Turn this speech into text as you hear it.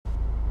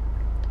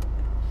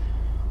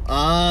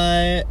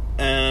I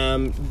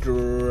am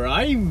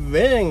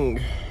driving.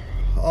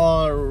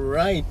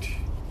 Alright.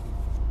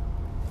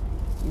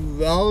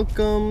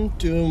 Welcome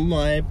to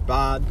my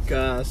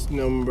podcast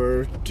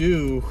number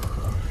 2.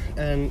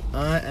 And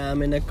I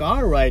am in a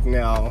car right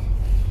now.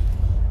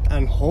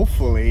 And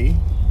hopefully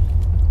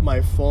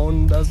my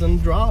phone doesn't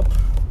drop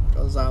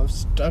because I've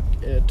stuck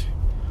it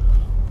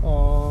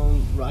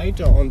right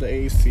on the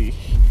AC,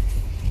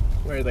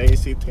 where the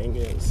AC thing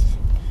is.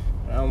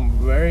 I'm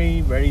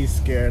very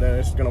scared that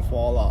it's gonna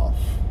fall off.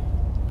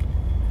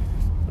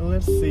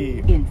 Let's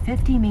see. In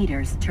 50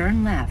 meters,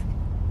 turn left.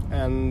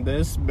 And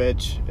this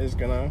bitch is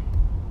gonna...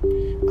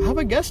 I have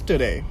a guest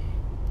today.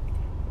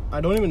 I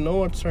don't even know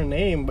what's her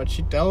name, but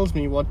she tells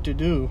me what to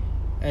do.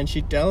 And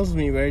she tells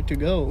me where to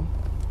go.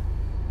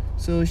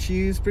 So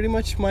she's pretty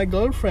much my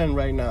girlfriend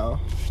right now.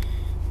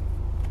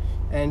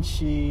 And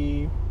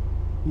she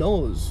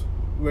knows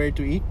where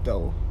to eat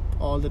though,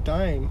 all the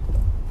time.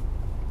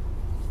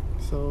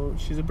 So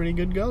she's a pretty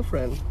good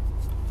girlfriend.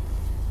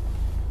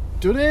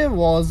 Today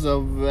was a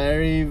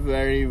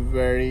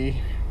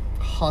very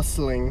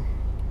hustling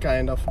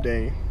kind of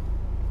day.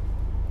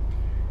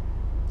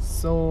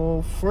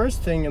 So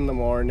first thing in the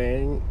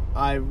morning,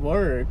 I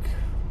work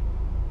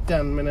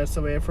 10 minutes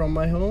away from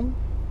my home.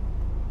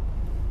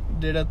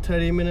 Did a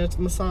 30-minute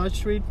massage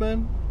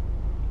treatment.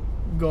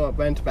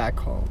 Went back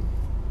home.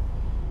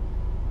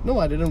 No,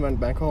 I didn't went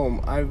back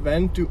home. I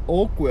went to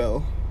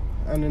Oakville.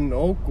 And in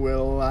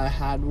Oakville, I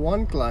had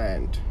one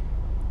client.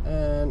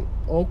 And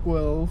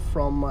Oakville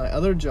from my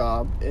other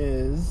job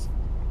is,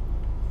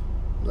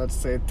 let's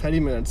say, 30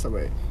 minutes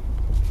away.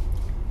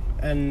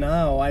 And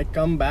now I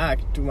come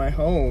back to my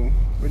home,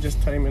 which is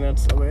 30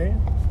 minutes away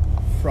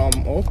from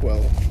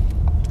Oakville.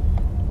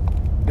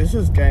 This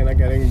is kind of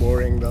getting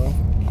boring though.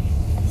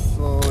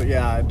 So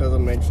yeah, it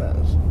doesn't make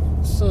sense.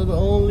 So the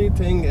only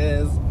thing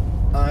is,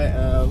 I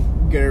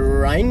am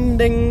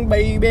grinding,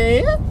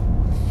 baby.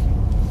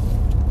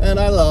 And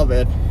I love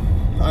it.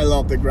 I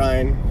love the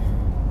grind.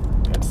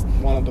 It's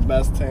one of the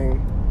best things.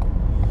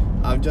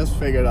 I've just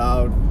figured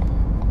out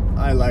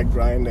I like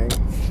grinding.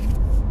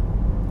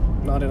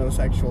 Not in a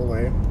sexual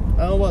way.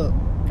 Oh, well,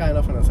 kind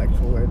of in a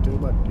sexual way too,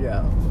 but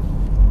yeah.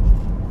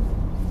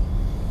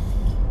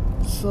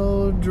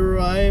 So,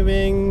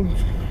 driving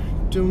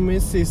to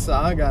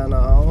Mississauga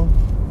now.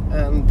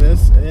 And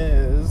this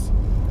is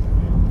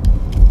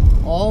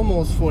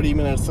almost 40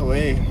 minutes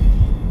away.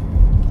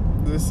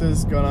 This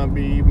is gonna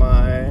be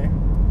I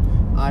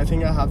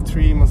think I have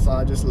 3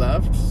 massages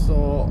left.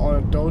 So on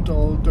a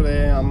total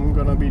today I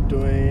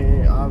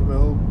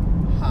will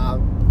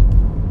have,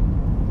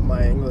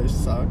 my English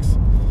sucks.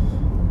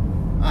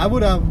 I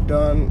would have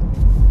done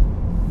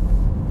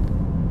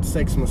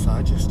 6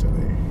 massages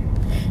today.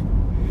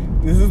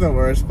 This is the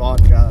worst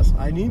podcast.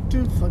 I need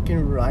to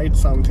fucking write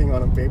something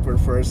on a paper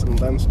first and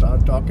then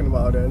start talking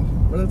about it.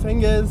 But the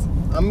thing is,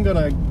 I'm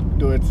gonna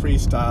do it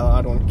freestyle.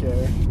 I don't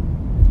care.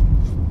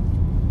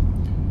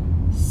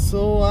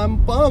 So I'm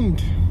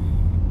pumped.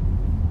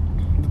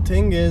 The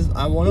thing is,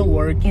 I want to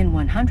work... In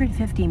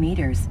 150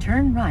 meters,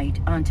 turn right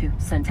onto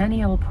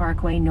Centennial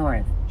Parkway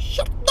North.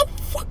 Shut the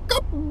fuck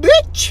up,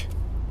 bitch!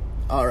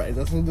 Alright,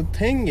 so the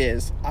thing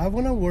is, I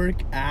want to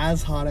work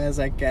as hard as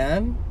I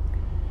can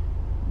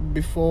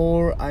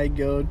before I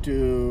go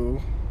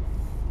to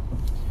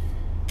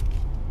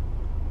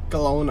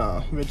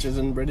Kelowna, which is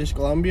in British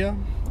Columbia.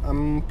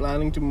 I'm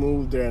planning to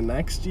move there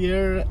next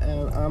year,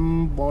 and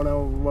I'm gonna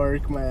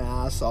work my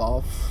ass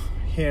off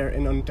here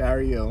in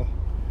Ontario.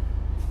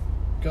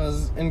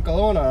 Because in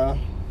Kelowna,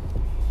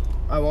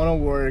 I want to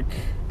work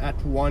at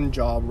one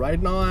job.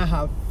 Right now I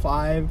have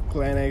 5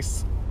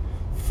 clinics.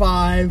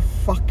 5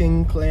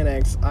 fucking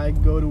clinics. I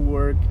go to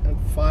work at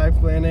 5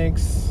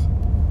 clinics.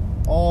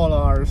 All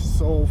are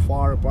so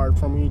far apart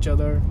from each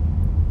other.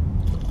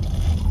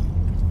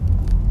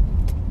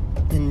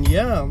 And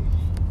yeah.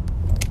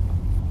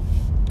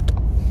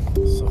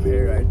 So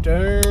here I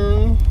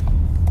turn.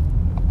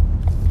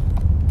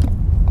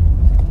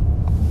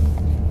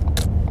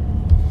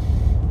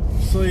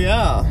 So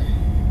yeah,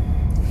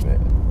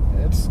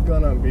 it's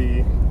gonna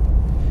be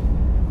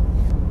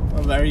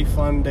a very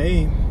fun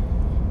day.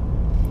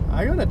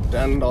 I got a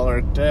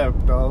 $10 tip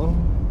though.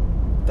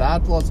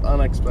 That was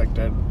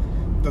unexpected.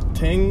 The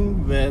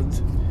thing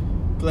with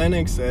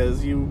clinics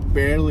is you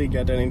barely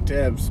get any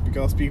tips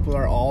because people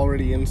are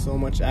already in so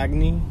much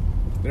agony.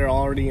 They're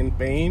already in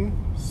pain,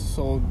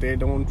 so they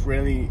don't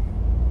really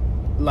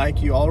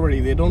like you already.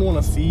 They don't want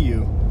to see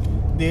you.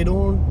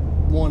 People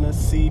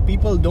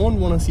don't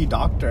want to see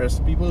doctors.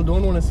 People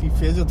don't want to see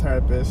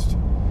physiotherapists.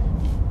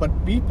 But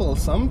people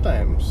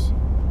sometimes,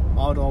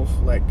 out of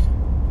like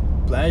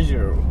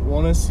pleasure,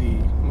 want to see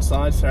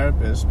massage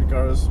therapists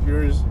because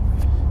we're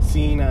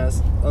seen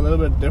as a little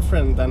bit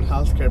different than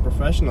healthcare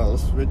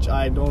professionals, which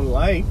I don't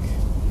like.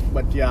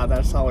 But yeah,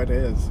 that's how it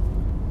is.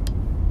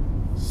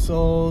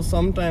 So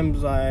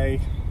sometimes I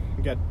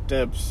get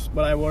tips,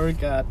 but I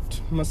work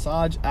at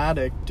Massage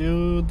Addict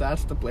too.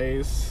 That's the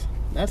place.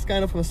 That's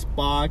kind of a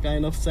spa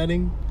kind of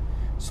setting,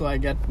 so I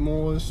get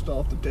most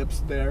of the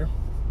tips there.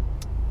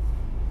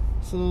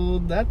 So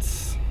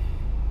that's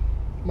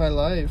my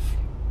life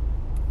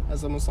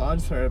as a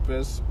massage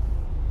therapist.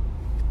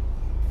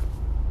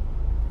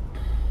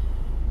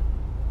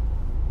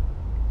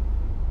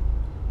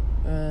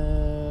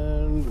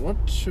 And what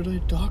should I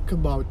talk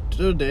about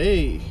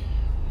today?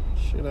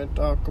 Should I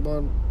talk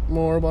about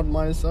more about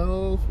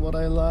myself, what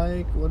I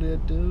like, what I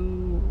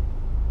do?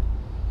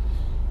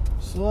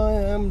 So I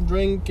am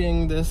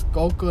drinking this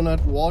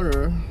coconut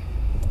water.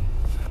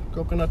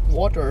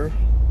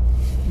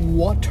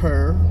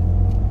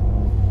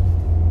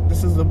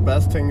 This is the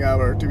best thing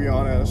ever, to be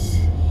honest.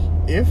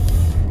 If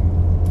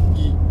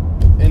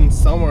in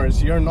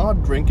summers you're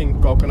not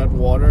drinking coconut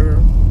water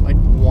like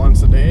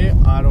once a day,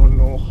 I don't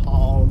know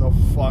how the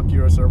fuck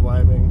you're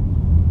surviving,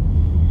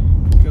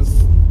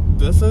 because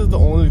this is the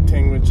only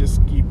thing which is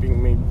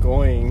keeping me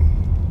going.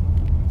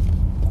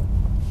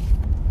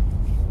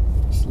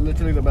 It's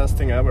literally the best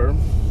thing ever.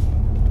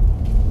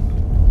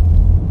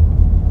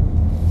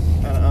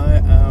 And I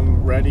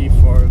am ready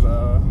for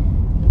the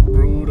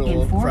brutal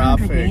In 400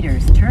 traffic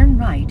meters, turn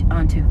right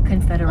onto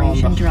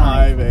Confederation on the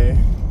Drive. highway.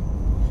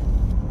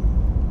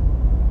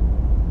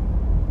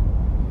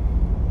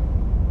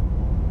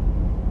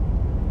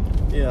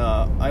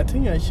 Yeah, I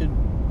think I should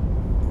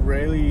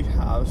really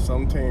have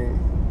something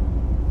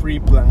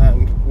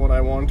pre-planned what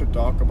I want to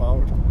talk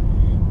about,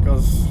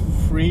 because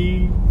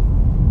free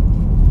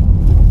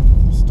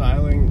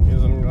styling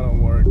isn't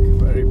gonna work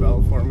very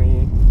well for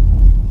me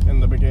in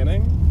the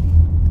beginning,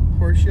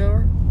 for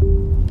sure.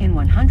 In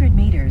 100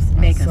 meters,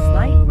 make a So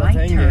slight the right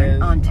thing turn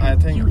is, onto I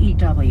think-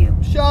 QEW.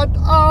 Shut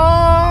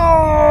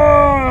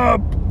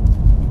up!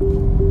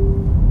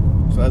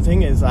 So the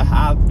thing is, I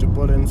have to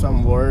put in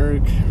some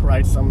work,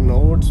 write some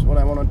notes, what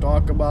I want to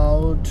talk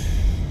about.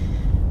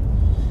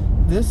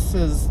 This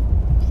is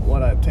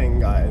what I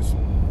think, guys.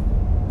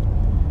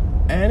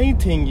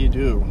 Anything you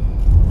do,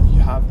 you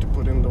have to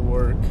put in the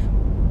work.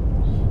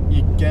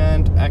 You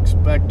can't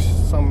expect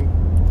some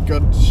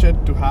good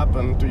shit to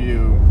happen to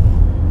you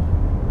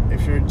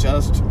if you're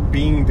just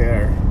being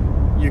there.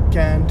 You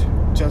can't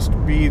just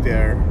be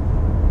there.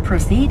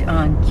 Proceed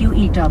on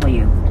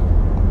QEW.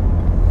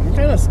 I'm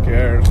kind of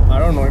scared. I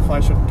don't know if I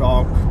should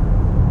talk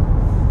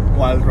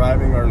while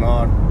driving or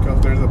not,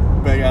 because there's a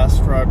big ass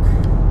truck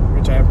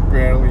which I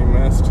barely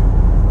missed.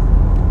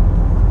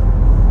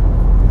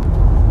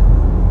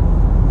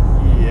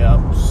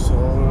 Yep, so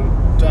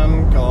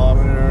 10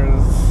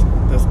 kilometers.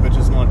 This bitch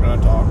is not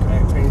gonna talk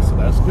anything, so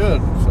that's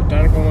good. So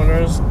 10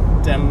 kilometers,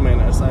 10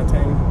 minutes, I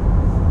think.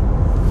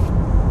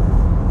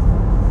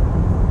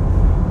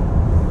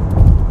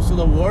 So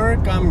the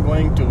work I'm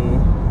going to,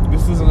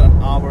 this is an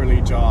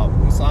hourly job.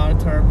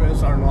 Massage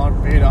therapists are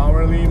not paid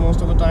hourly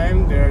most of the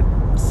time. They're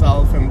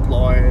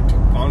self-employed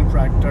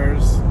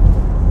contractors.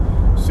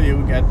 So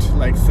you get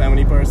like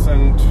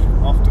 70%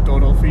 of the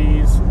total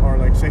fees, or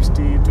like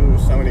 60 to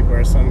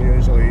 70%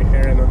 usually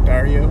here in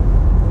Ontario.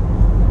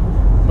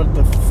 But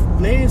the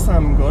place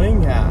I'm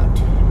going at,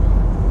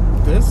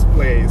 this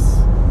place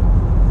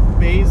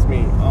pays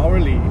me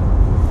hourly.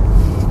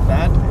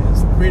 That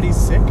is pretty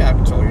sick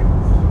actually,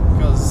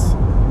 because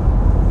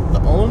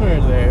the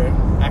owner there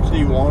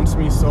actually wants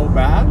me so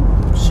bad.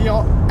 She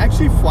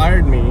actually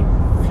fired me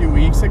a few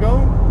weeks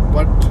ago,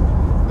 but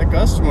the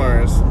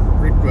customers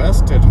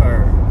requested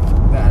her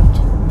that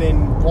they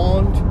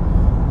want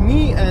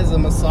me as a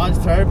massage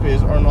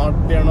therapist, or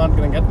not, they're not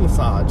gonna get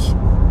massage.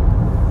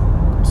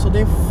 So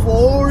they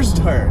forced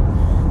her.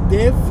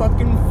 They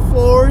fucking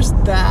forced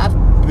that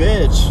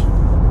bitch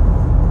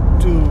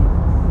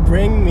to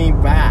bring me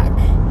back.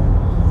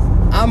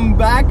 I'm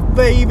back,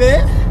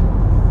 baby.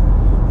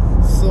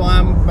 So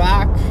I'm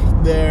back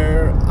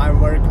there. I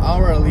work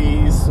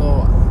hourly.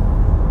 So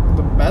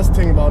the best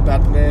thing about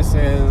that place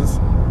is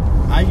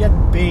I get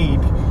paid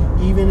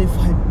even if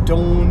I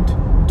don't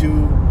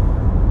do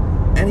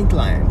any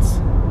clients.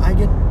 I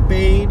get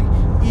paid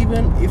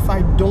even if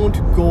I don't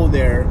go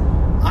there.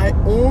 I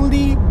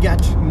only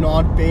get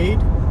not paid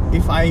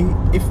if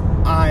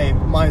I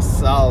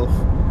myself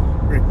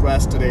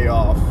request a day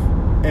off.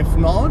 If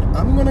not,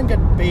 I'm gonna get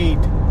paid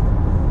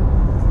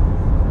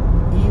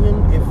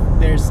even if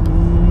there's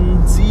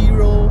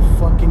zero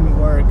fucking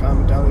work.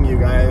 I'm telling you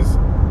guys,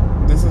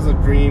 this is a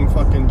dream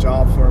fucking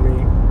job for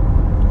me.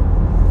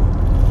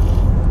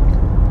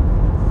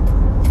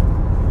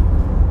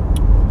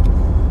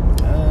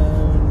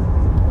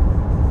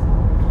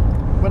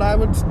 But I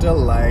would still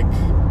like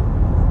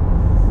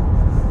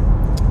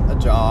a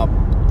job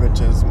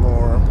which is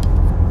more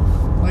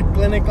like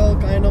clinical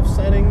kind of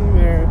setting,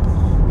 where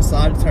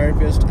massage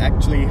therapists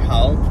actually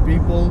help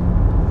people.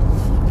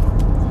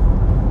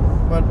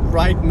 But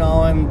right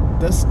now in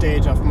this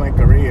stage of my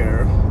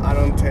career, I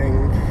don't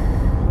think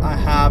I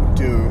have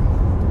to.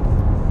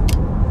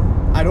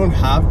 I don't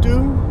have to,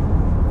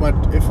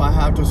 but if I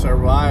have to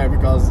survive,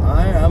 because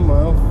I am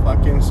a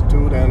fucking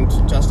student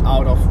just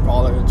out of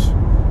college,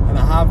 and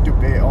I have to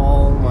pay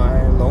all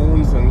my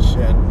loans and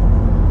shit,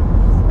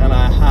 and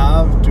I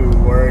have to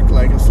work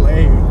like a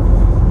slave.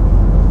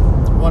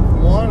 But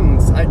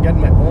once I get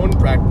my own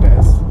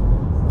practice,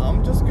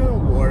 I'm just gonna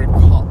work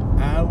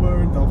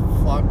whatever the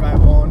fuck I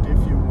want.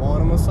 If you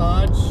want a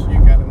massage, you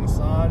get a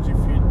massage. If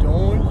you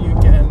don't, you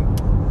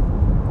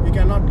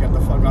cannot get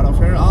the fuck out of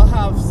here. I'll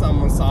have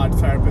some massage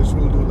therapists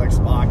who'll do like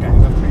spa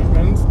kind of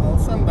treatments. I'll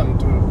send them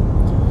to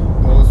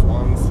those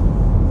ones,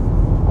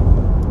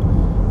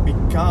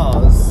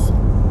 because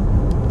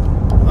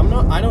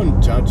I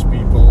don't judge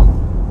people.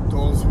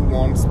 Those who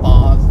want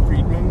spa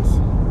treatments,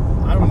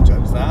 I don't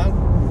judge that.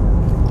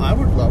 I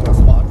would love a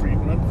spa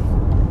treatment.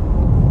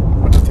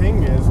 But the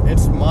thing is,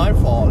 it's my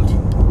fault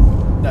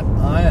that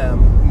I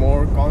am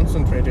more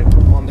concentrated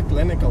on the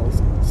clinical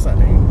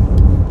setting.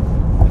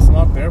 It's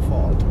not their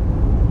fault.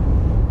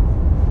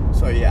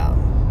 So yeah.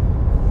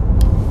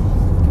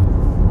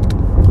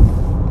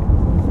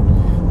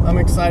 I'm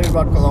excited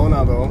about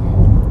Kelowna though.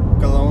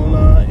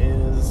 Kelowna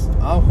is,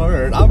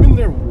 I've been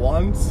there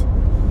once,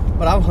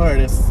 but I've heard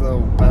it's the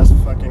best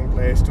fucking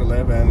place to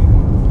live in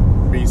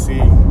BC.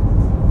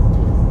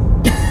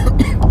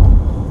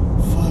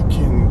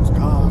 Fucking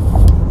scoff.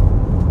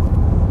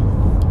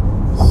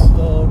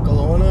 So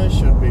Kelowna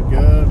should be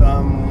good.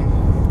 I'm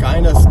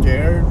kinda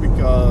scared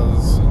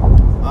because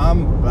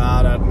I'm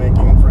bad at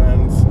making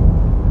friends.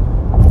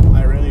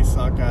 I really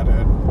suck at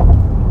it.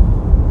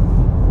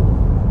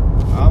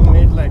 I've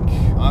made like,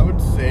 I would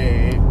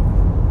say,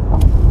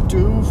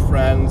 2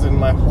 friends in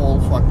my whole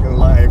fucking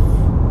life.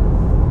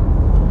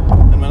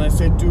 And when I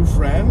say 2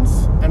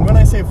 friends, and when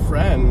I say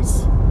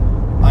friends,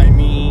 I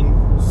mean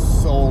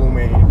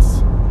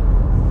soulmates,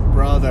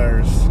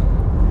 brothers,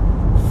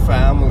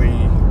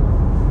 family,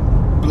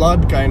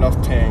 blood kind of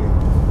thing.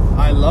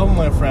 I love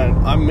my friend.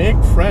 I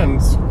make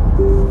friends.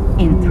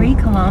 In 3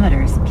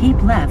 kilometers,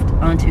 keep left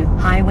onto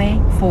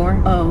Highway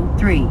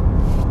 403.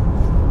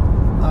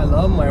 I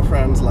love my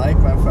friends like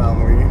my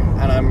family,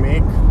 and I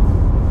make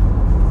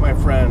my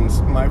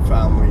friends my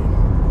family.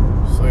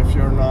 So if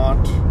you're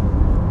not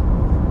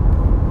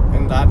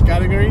in that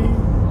category,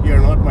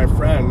 you're not my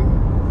friend.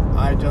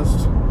 I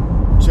just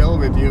chill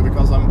with you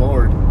because I'm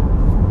bored.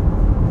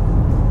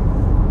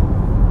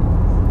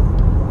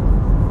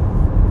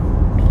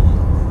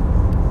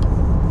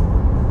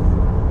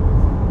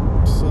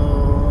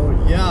 So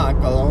yeah,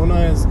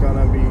 Kelowna is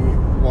gonna be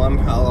one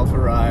hell of a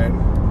ride.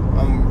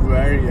 I'm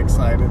very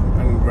excited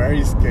and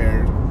very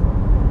scared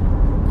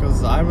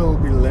because I will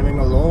be living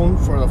alone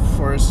for the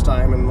first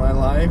time in my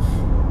life,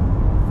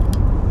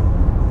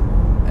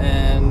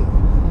 and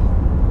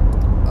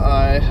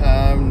I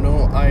have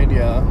no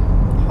idea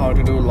how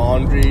to do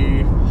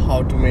laundry,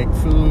 how to make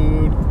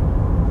food,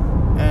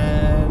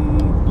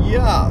 and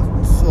yeah,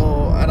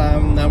 and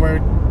I've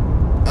never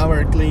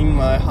ever cleaned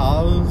my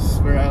house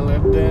where I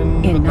lived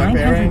in with my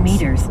 900 parents.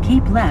 meters,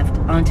 keep left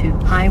onto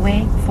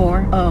Highway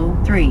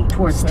 403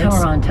 towards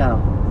Toronto.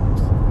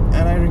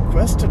 And I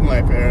requested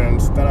my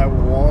parents that I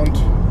want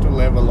to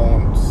live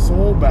alone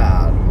so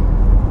bad,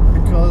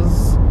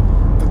 because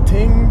the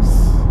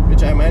things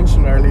which I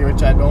mentioned earlier,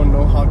 which I don't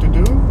know how to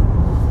do,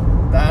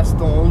 that's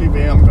the only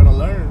way I'm gonna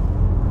learn.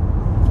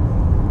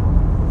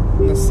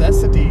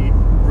 Necessity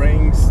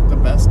brings the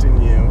best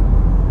in you.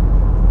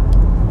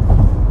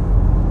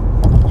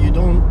 You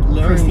don't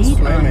learn Proceed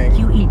swimming. on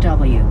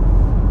QEW.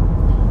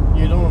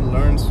 You don't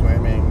learn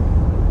swimming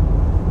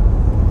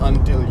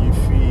until you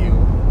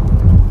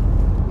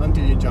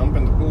jump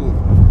in the pool.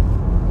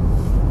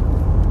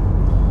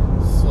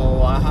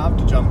 So I have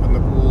to jump in the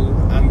pool,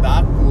 and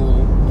that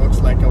pool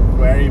looks like a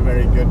very,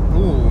 very good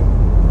pool,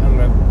 and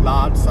with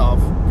lots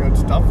of good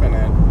stuff in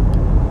it.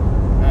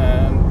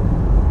 And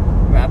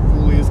that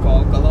pool is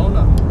called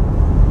Kelowna.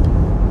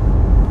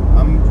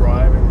 I'm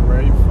driving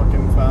very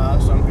fucking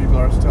fast, and people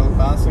are still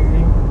passing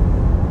me.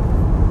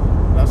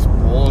 That's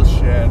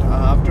bullshit. I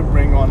have to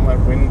bring on my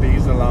Vin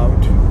Diesel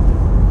out.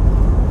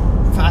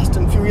 Fast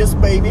and Furious,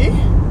 baby.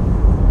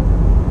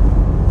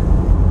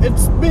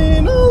 It's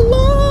been a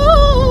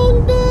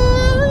long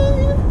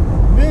day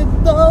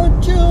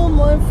without you,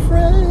 my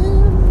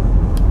friend.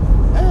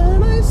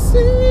 And I see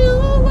you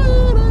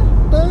when I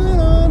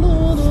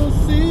don't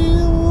see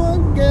you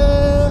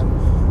again.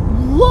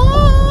 Whoa,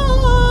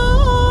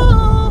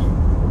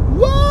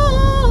 whoa,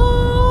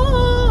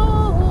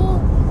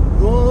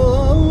 whoa,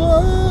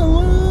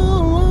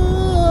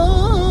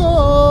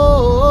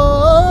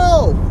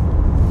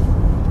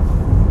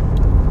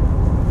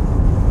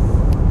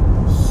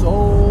 whoa. So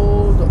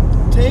the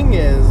thing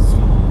is,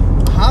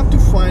 I have to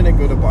find a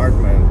good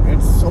apartment.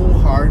 It's so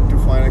hard to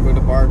find a good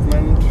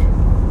apartment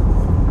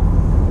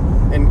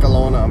in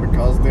Kelowna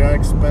because they're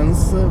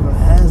expensive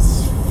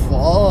as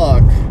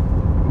fuck.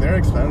 They're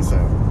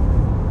expensive.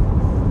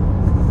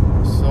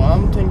 So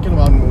I'm thinking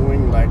about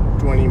moving like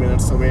 20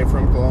 minutes away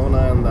from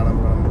Kelowna, and then I'm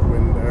gonna move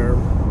in there.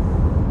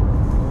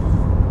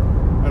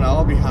 And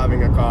I'll be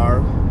having a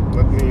car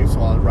with me,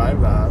 so I'll drive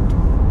that.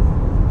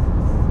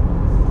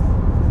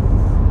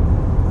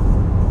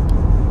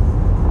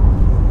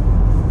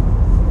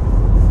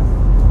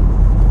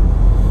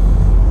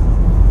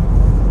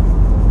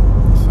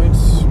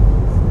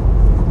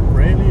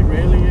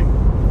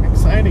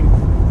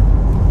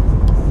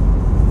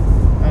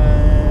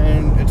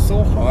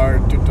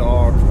 Hard to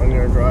talk when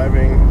you're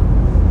driving.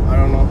 I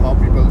don't know how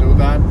people do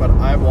that.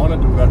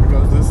 gonna do that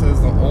because this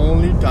is the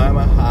only time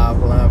I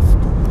have left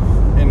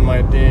in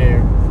my day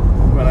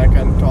when I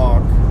can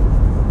talk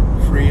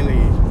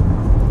freely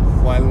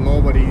while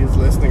nobody is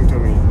listening to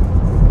me.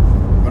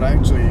 But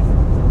actually,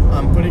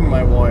 I'm putting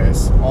my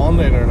voice on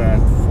the internet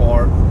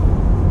for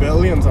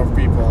billions of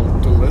people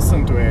to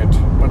listen to it.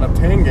 But the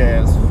thing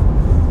is,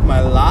 my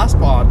last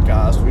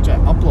podcast, which I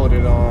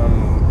uploaded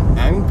on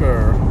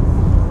Anchor,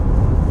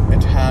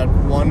 it had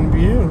 1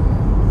 view.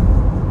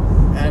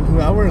 And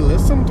whoever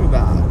listened to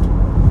that,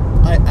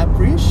 I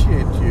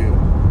appreciate you.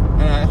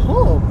 And I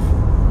hope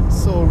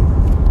so.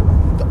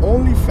 The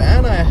only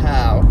fan I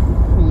have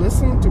who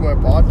listened to my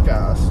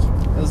podcast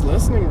is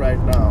listening right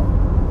now.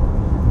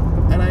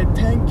 And I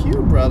thank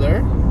you,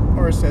 brother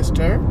or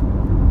sister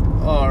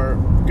or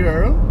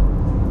girl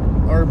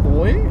or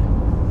boy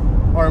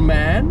or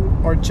man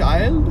or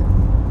child.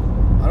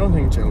 I don't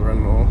think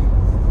children know.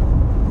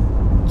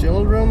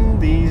 Children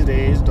these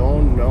days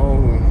don't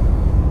know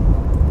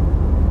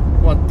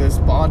what this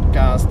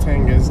podcast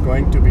thing is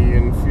going to be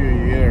in a few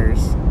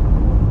years.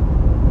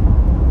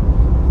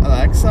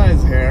 Alexa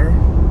is here.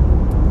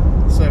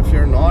 So if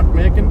you're not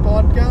making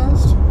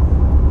podcast,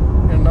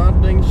 you're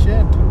not doing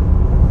shit.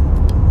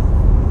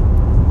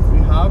 We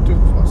have to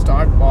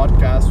start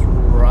podcast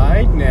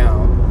right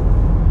now.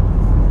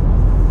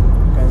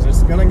 Because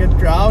it's gonna get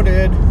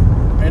crowded.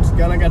 It's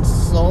gonna get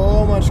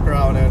so much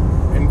crowded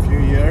in a few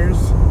years.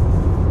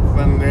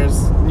 When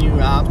there's new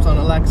apps on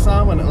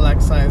Alexa, when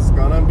Alexa is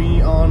gonna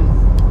be on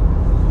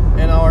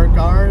in our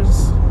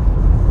cars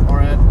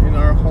or in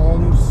our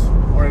homes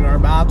or in our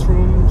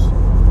bathrooms,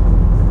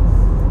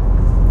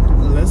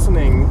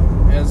 listening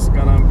is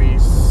gonna be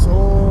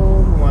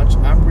so much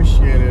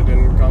appreciated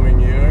in coming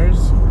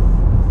years,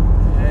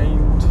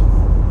 and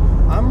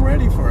I'm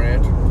ready for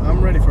it.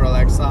 I'm ready for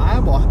Alexa.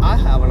 I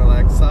have an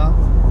Alexa,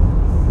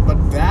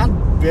 but that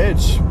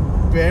bitch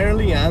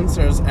barely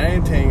answers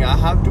anything. I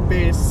have to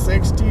pay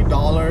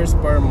 $60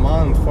 per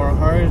month for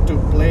her to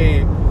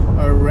play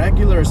a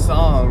regular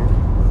song.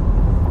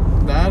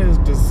 That is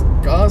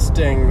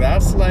disgusting.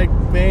 That's like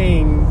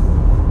paying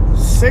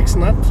 6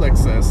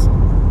 Netflixes.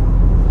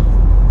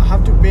 I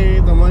have to pay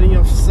the money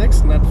of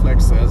 6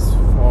 Netflixes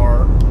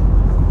for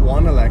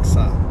 1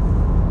 Alexa.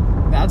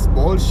 That's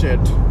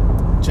bullshit,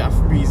 Jeff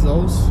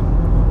Bezos.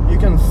 You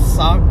can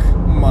suck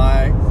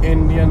my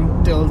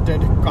Indian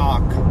tilted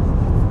cock.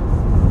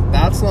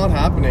 That's not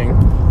happening.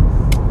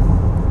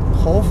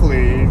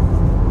 Hopefully,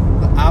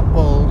 the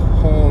Apple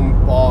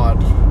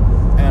HomePod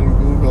and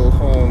Google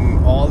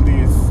Home, all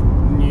these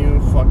new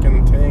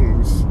fucking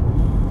things,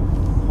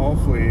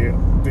 hopefully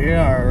they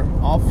are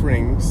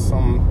offering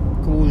some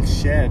cool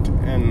shit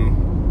and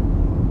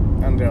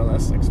they're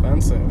less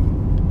expensive.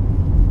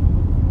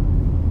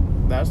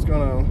 That's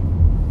gonna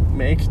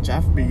make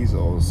Jeff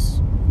Bezos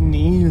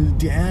kneel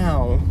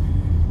down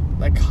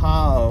like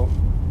how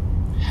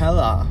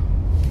Hela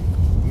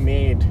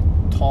made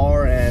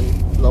Thor and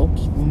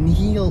Loki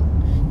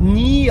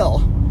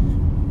kneel,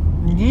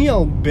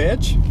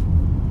 bitch.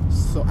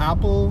 So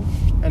Apple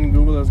and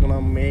Google is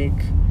gonna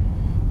make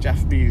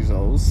Jeff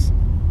Bezos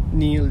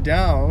kneel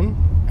down,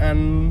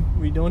 and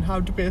we don't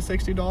have to pay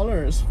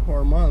 $60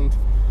 for a month.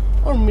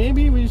 Or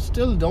maybe we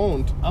still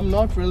don't. I'm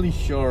not really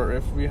sure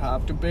if we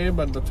have to pay,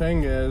 but the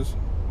thing is,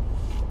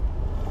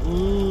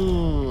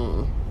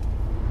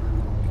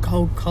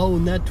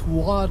 coconut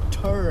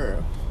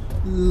water.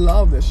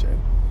 Love this shit.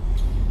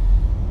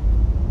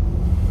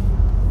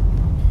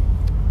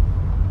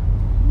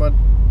 But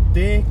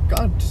they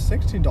cut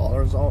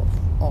 $60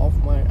 off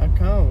my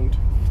account.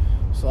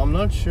 So I'm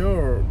not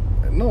sure.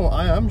 No,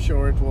 I am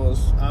sure it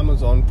was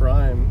Amazon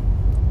Prime.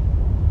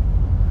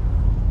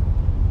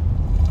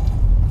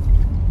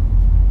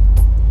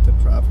 The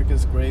traffic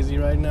is crazy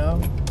right now.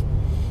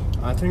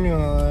 I think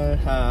I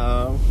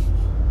have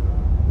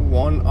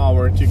 1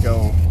 hour to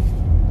go.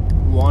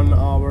 1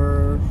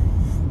 hour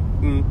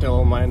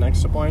until my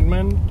next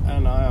appointment,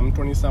 and I am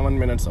 27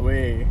 minutes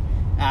away,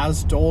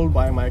 as told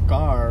by my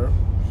car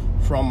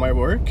from my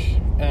work.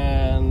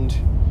 And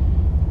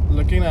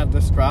looking at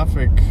this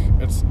traffic,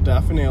 it's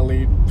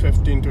definitely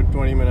 15 to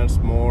 20 minutes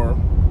more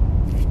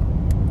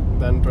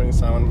than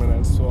 27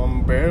 minutes, so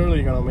I'm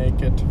barely gonna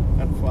make it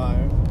at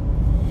 5.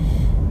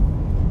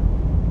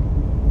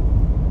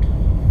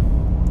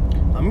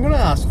 I'm gonna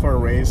ask for a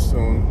raise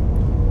soon.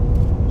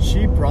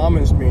 She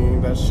promised me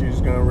that she's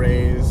gonna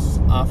raise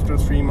after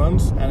 3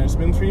 months, and it's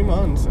been 3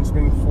 months. It's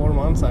been 4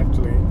 months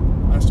actually.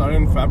 I started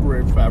in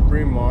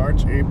February,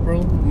 March,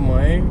 April,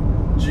 May,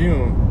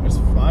 June. It's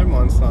 5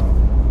 months now.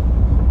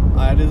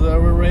 I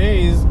deserve a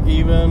raise,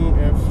 even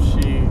if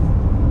she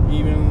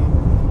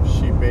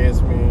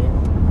pays me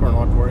for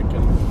not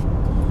working.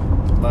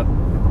 But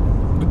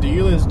the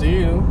deal is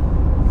due.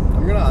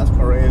 I'm gonna ask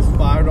for a raise,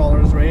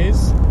 $5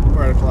 raise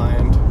per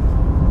client.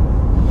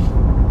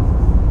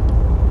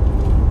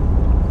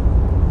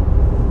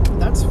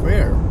 That's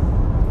fair.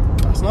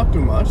 That's not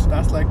too much.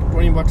 That's like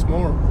 $20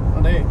 more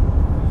a day.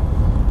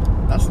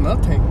 That's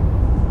nothing.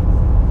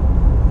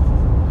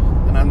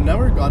 And I've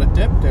never got a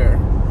tip there.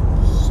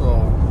 So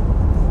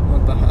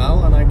what the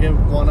hell? And I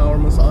give 1 hour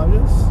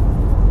massages.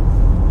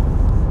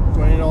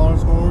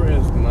 $20 more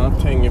is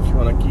nothing if you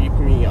want to keep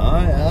me.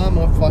 I am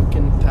a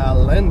fucking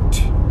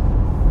talent.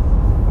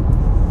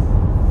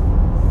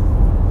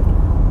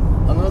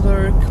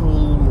 Another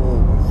cool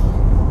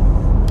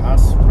move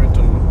that's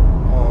written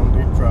on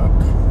the truck.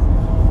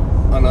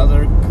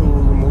 Another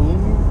cool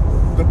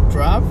move, the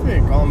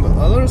traffic on the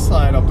other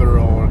side of the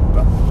road,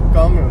 the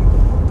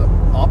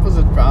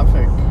opposite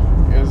traffic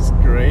is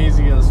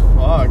crazy as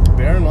fuck.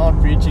 They're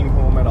not reaching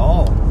home at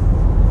all.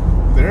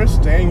 They're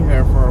staying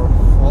here for a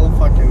whole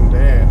fucking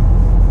day.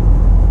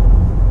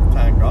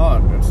 Thank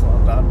God it's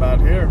not that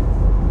bad here.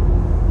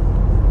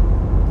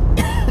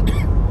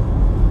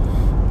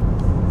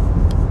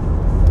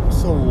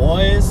 So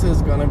voice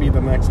is gonna be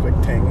the next big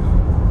thing.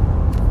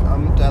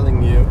 I'm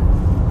telling you.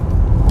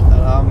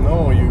 And I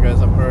know you guys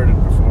have heard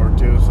it before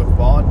too. So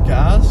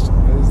podcast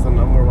is the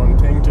number one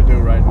thing to do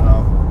right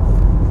now.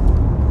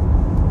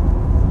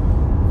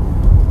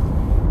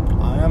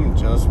 I am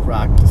just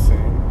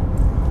practicing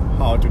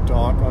how to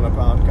talk on a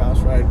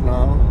podcast right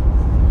now.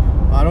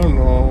 I don't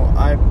know.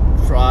 I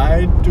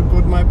tried to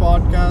put my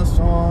podcast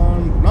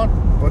on, not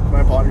put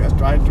my podcast,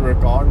 tried to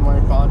record my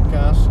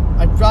podcast.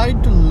 I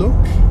tried to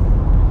look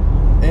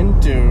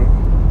into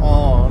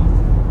on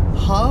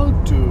how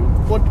to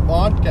put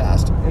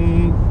podcast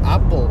in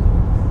Apple.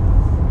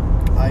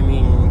 I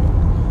mean,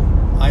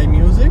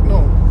 iMusic?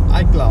 No,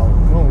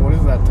 iCloud. No, what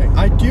is that thing?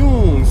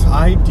 iTunes.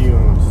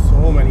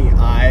 So many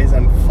I's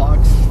and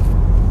fucks.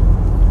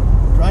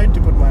 Tried to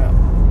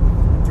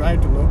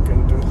look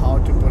into how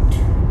to put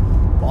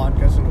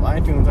podcasts into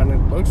iTunes, and it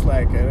looks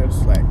like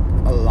it's like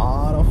a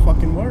lot of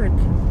fucking work.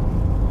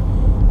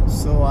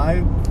 So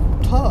I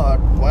thought,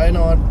 why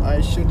not?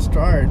 I should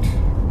start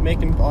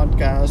making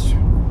podcasts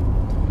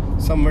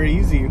somewhere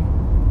easy,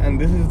 and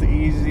this is the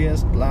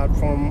easiest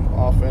platform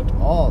of it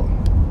all.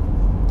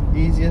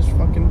 Easiest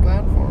fucking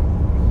platform.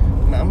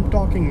 And I'm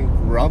talking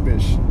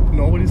rubbish.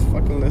 Nobody's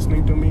fucking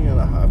listening to me,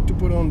 and I have to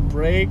put on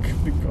break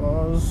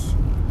because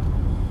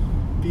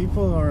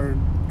people are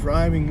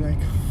driving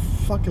like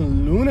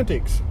fucking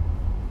lunatics.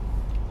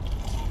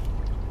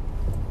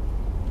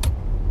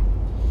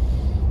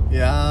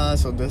 Yeah,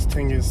 so this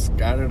thing is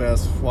scattered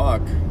as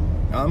fuck.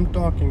 I'm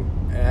talking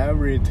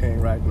everything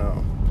right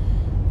now,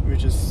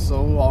 which is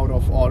so out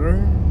of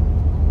order,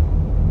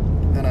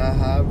 and I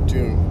have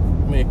to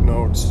make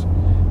notes.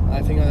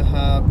 I think I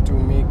have to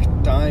make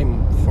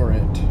time for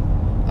it.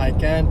 I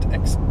can't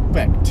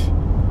expect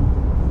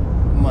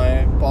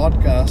my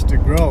podcast to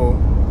grow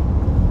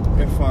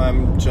if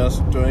I'm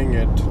just doing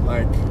it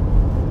like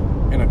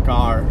in a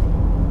car,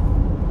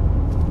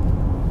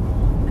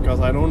 because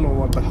I don't know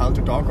what the hell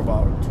to talk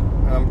about,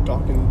 and I'm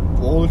talking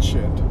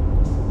bullshit.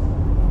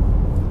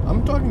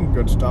 I'm talking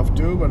good stuff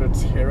too, but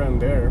it's here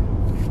and there.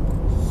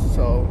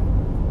 So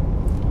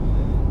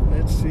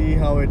let's see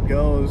how it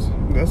goes.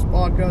 This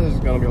podcast is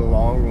gonna be a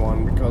long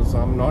one because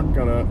I'm not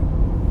gonna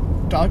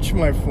touch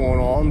my phone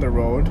on the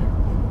road,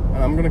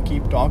 and I'm gonna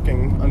keep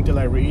talking until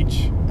I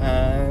reach,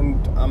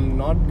 and I'm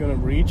not gonna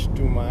reach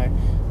to my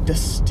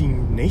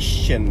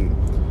destination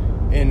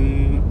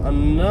in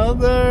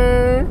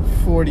another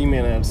 40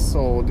 minutes.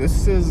 So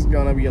this is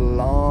gonna be a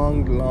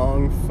long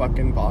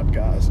fucking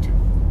podcast.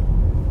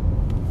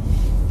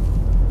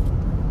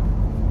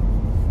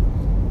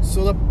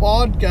 So the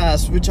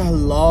podcast which I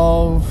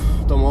love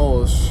the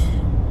most,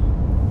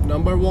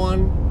 number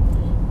one,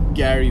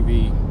 Gary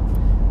Vee.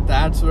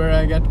 That's where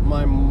I get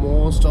my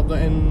most of the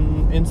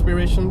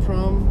inspiration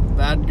from.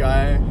 That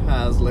guy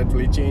has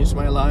literally changed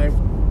my life.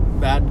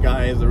 That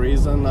guy is the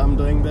reason I'm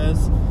doing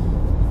this.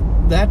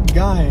 That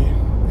guy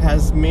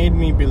has made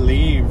me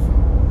believe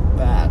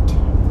that.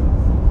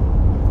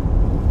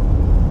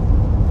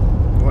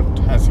 What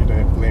has he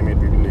made me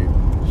believe?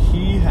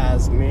 He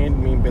has made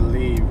me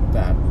believe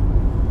that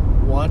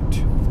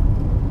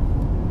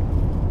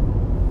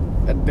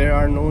that there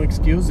are no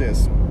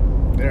excuses.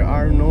 There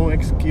are no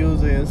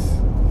excuses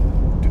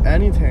to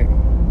anything.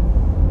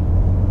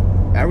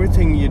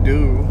 Everything you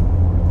do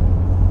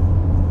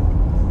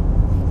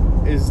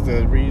is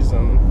the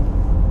reason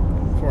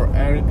for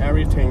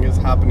everything is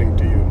happening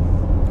to you.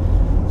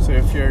 So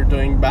if you're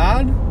doing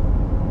bad,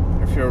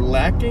 if you're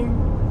lacking,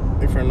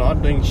 if you're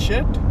not doing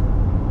shit,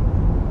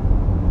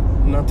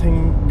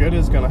 nothing good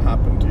is gonna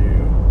happen to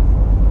you.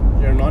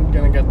 You're not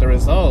gonna get the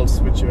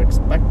results which you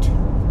expect.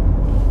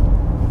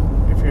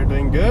 If you're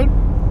doing good,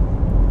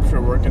 if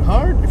you're working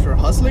hard, if you're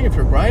hustling, if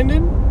you're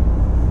grinding,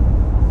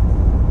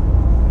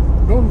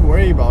 don't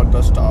worry about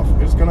the stuff.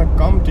 It's gonna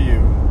come to you.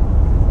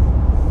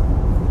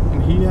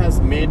 And he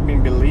has made me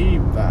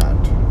believe that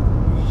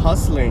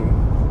hustling,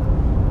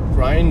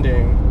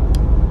 grinding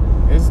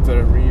is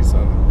the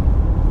reason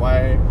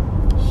why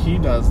he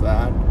does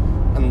that,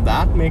 and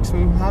that makes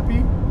him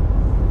happy.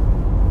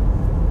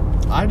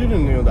 I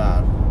didn't know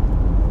that.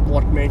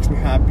 What makes me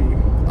happy?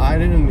 I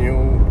didn't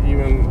know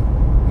even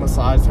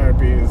massage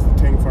therapy is the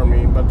thing for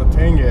me. But the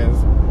thing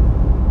is,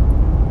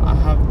 I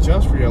have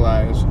just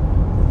realized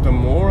the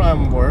more I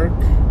work,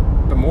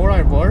 the more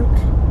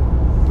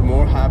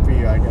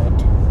happy I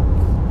get.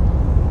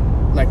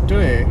 like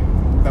today,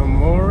 the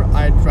more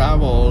I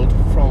traveled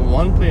from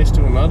one place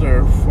to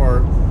another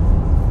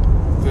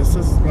this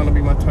is gonna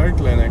be my third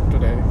clinic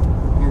today.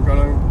 I'm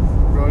gonna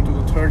go to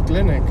the third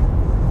clinic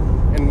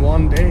in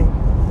one day.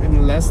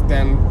 In less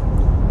than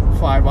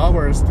 5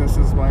 hours, this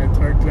is my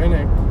third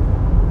clinic.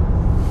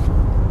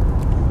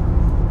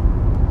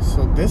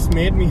 So this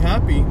made me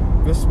happy.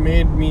 This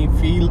made me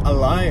feel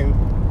alive.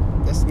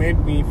 This made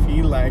me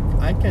feel like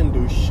I can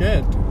do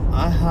shit.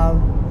 I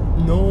have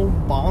no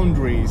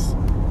boundaries.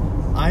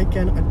 I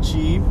can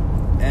achieve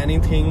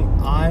anything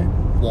I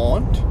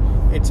want.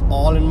 It's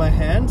all in my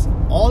hands.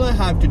 All I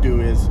have to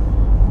do is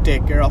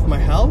take care of my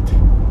health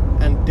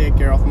and take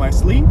care of my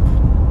sleep.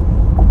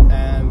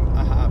 And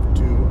I have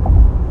to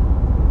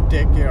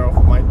take care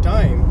of my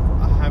time.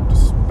 I have to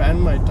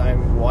spend my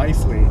time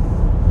wisely.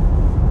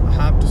 I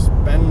have to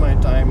spend my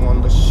time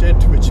on the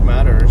shit which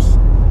matters.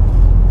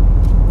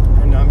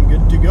 And I'm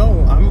good to go.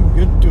 I'm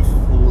good to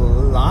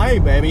fly,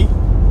 baby.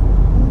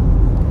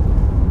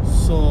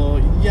 So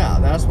yeah,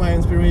 that's my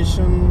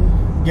inspiration.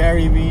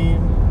 Gary Vee,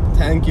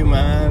 thank you,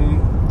 man.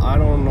 I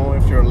don't know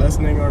if you're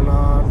listening or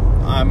not.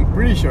 I'm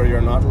pretty sure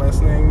you're not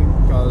listening,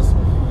 because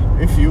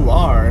if you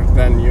are,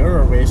 then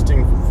you're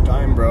wasting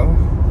time, bro.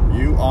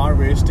 You are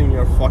wasting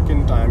your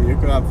fucking time. You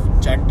could have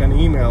checked an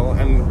email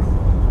and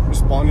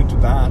responded to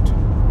that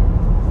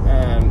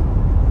and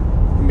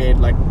made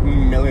like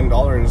 $1 million.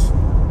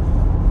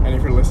 And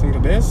if you're listening to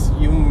this,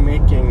 you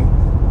making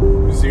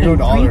 $0. In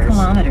 3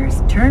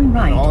 kilometers, turn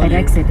right at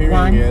exit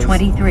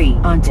 123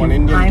 onto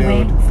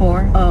Highway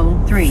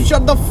 403.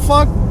 Shut the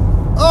fuck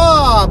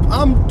up!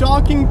 I'm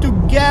talking to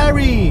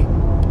Gary.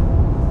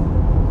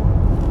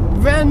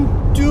 When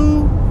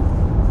two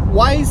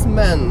wise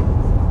men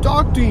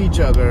talk to each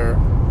other,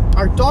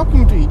 are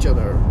talking to each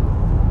other,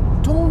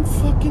 don't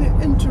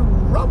fucking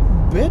interrupt,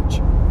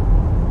 bitch.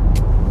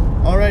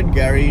 Alright,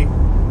 Gary,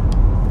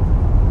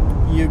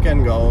 you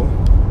can go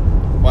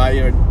buy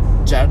your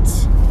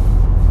jets,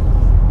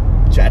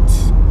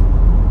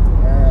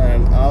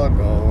 and I'll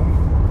go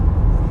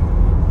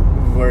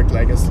work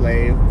like a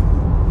slave.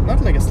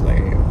 Not like a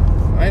slave.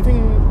 I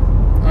think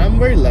I'm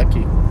very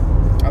lucky.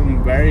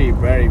 I'm very,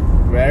 very,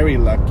 very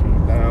lucky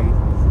that I'm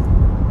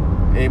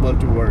able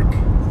to work.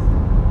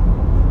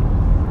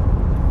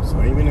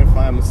 So even if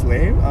I'm a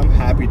slave, I'm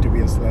happy to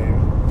be a slave.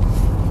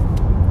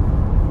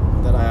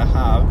 That I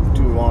have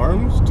 2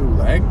 arms, 2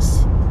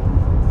 legs,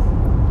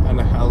 and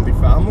a healthy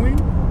family.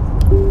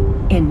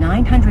 In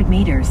 900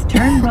 meters,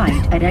 turn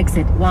right at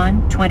exit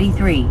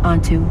 123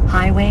 onto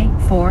Highway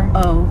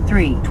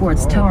 403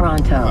 towards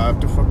Toronto. I have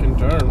to fucking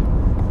turn.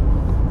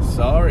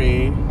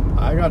 Sorry,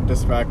 I got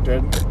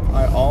distracted.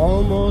 I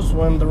almost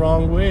went the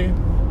wrong way.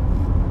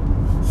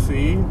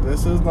 See,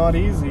 this is not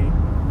easy.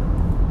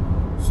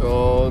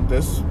 So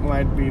this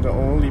might be the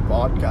only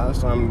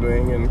podcast I'm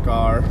doing in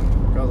car,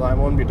 because I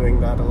won't be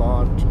doing that a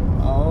lot.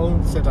 I'll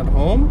sit at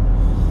home,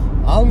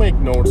 I'll make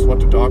notes what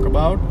to talk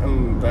about,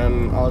 and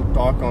then I'll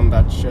talk on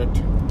that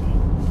shit.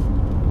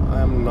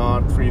 I'm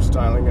not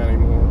freestyling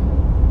anymore.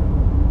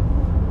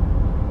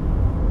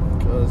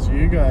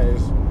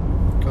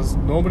 Because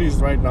nobody's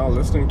right now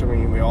listening to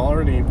me.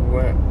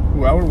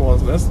 Whoever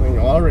was listening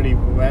already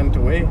went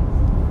away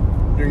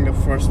during the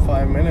first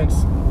 5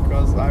 minutes,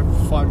 because I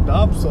fucked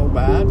up so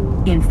bad.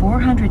 In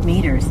 400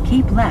 meters,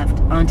 keep left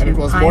onto And it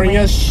was boring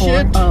Highway as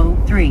shit.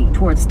 403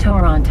 towards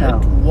Toronto.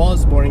 It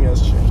was boring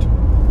as shit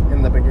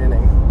in the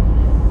beginning.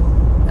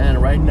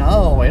 And right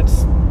now,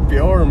 it's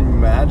pure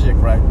magic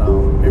right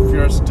now. If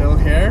you're still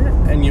here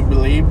and you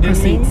believed in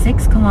Proceed me,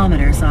 6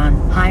 kilometers on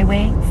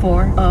Highway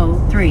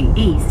 403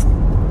 East.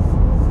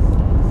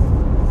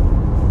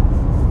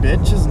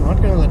 bitch is not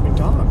gonna let me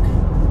talk.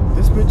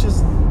 This bitch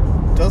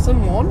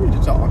doesn't want me to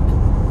talk.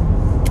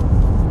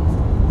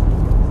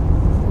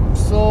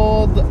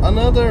 So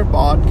another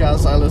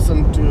podcast I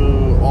listen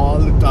to all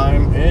the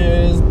time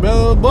is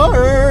Bill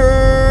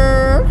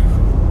Burr.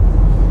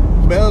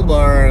 Bill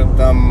Burr,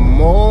 the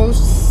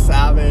most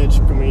savage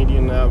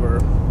comedian ever,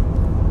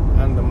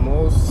 and the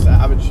most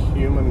savage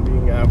human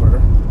being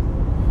ever.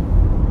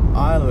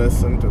 I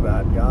listen to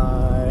that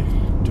guy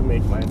to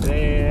make my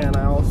day, and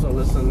I also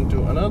listen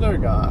to another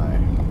guy.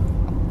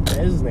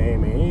 His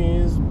name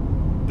is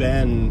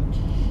Ben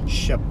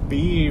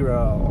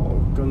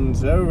Shapiro,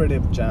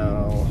 conservative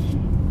channel.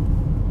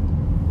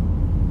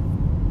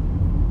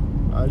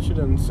 I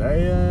shouldn't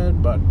say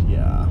it, but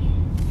yeah,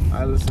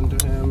 I listen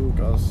to him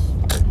because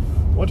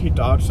what he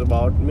talks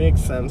about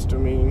makes sense to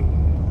me.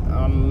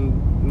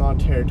 I'm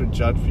not here to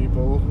judge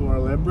people who are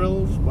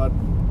liberals, but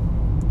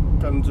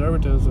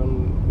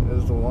conservatism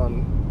is the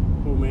one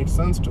who makes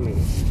sense to me.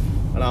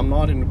 And I'm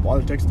not into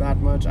politics that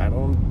much. I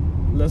don't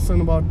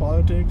listen about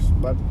politics,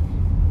 but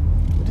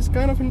it is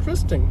kind of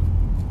interesting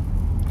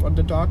what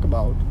they talk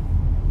about.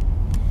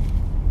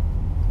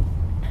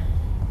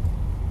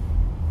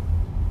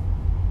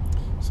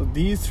 So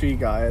these 3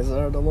 guys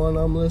are the one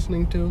I'm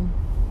listening to.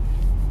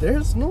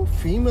 There's no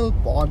female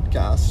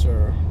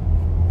podcaster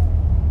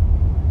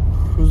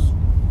who's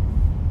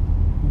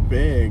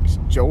big.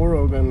 Joe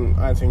Rogan,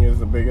 I think, is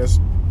the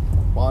biggest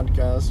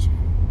podcast.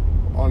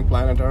 on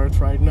planet Earth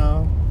right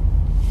now.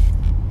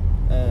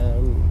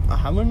 And I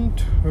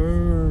haven't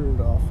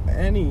heard of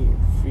any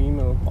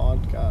female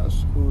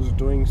podcast who's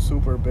doing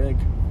super big.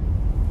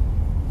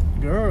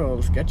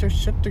 Girls, get your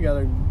shit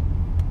together,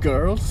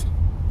 girls.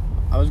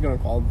 I was gonna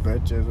call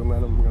bitches, and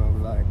then I'm gonna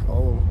be like,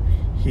 oh,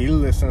 he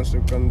listens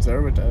to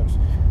conservatives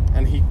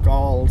and he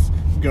calls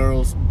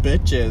girls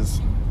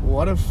bitches.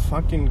 What a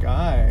fucking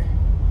guy.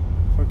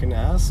 Fucking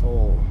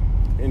asshole.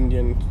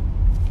 Indian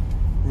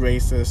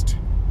racist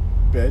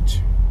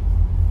bitch.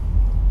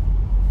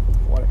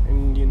 What an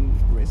Indian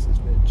racist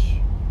bitch.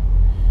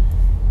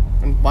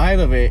 And by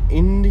the way,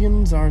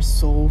 Indians are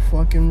so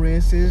fucking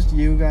racist,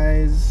 you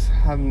guys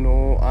have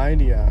no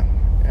idea.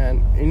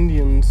 And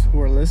Indians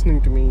who are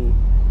listening to me,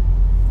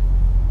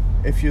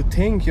 if you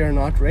think you're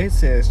not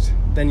racist,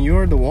 then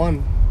you're the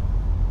one.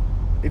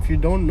 If you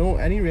don't know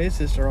any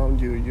racist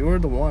around you, you're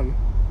the one.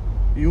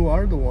 You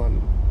are the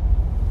one.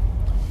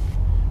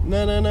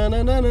 Na na na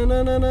na na na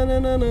na na na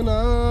na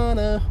na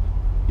na.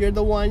 You're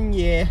the one,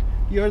 yeah.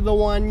 You're the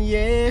one,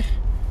 yeah.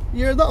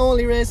 You're the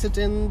only racist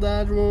in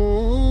that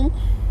room.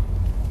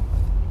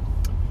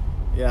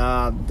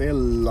 Yeah, they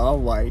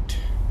love white.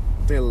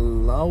 They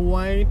love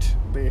white.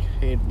 They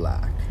hate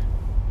black.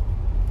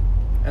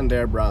 And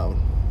they're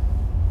brown.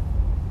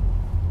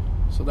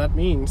 So that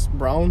means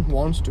brown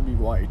wants to be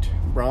white.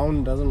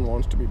 Brown doesn't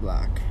want to be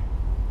black.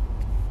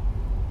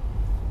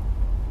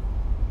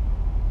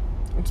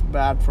 It's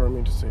bad for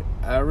me to say.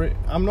 I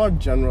am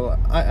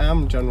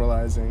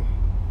generalizing.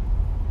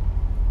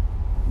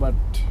 But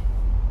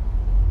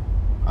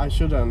I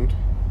shouldn't,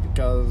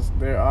 because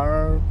there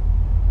are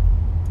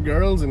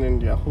girls in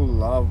India who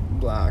love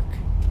black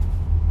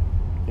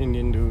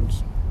Indian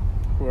dudes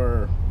who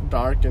are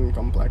dark in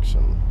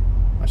complexion.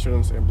 I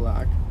shouldn't say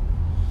black.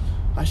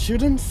 I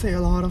shouldn't say a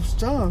lot of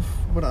stuff,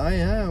 but I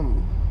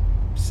am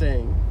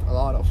saying a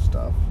lot of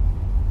stuff.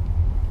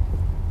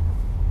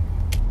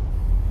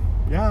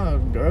 Yeah,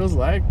 girls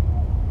like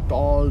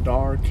tall,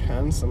 dark,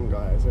 handsome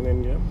guys in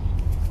India.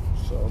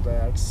 So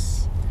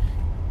that's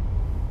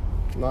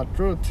not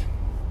truth.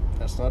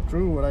 That's not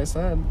true what I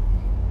said.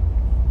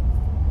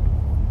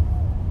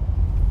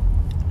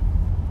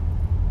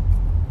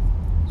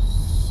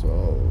 So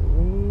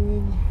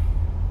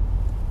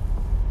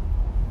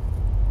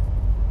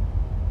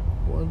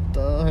what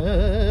the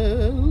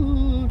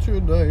hell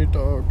should I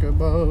talk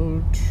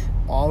about?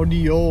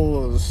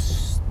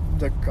 Audios.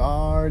 The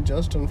car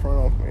just in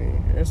front of me,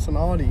 it's an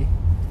Audi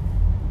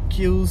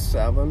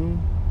Q7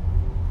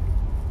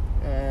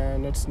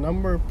 and its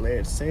number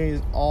plate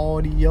says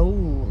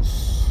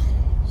Audios.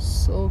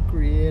 So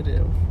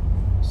creative,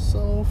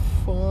 so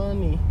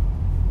funny.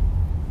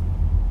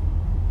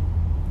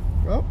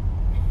 Oh,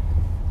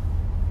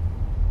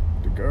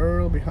 the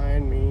girl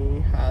behind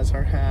me has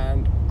her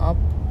hand up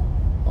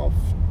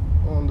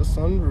on the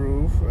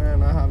sunroof,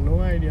 and I have no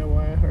idea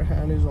why her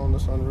hand is on the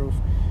sunroof.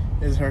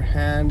 Is her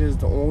hand is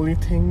the only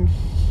thing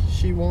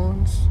she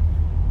wants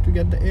to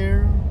get the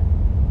air?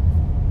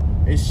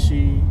 Is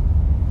she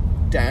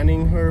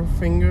tanning her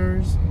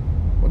fingers?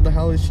 What the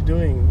hell is she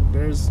doing?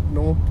 There's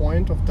no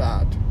point of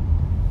that.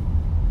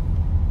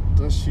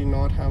 Does she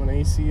not have an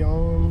AC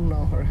on?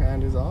 Now her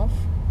hand is off.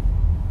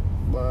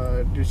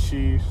 But did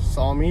she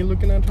saw me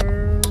looking at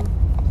her?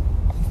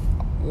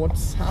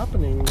 What's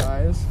happening,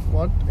 guys?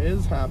 What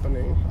is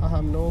happening? I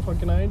have no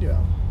fucking idea.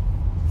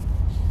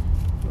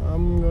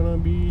 I'm gonna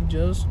be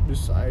just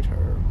beside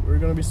her. We're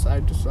gonna be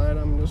side to side.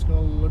 I'm just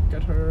gonna look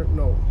at her.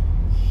 No,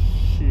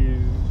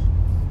 she's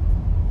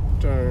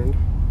turned.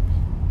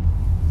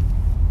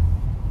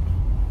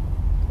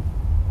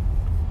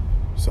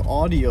 So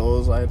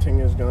Audios, I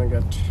think, is gonna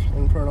get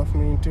in front of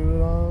me too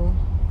now.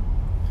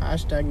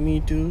 Hashtag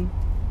me too.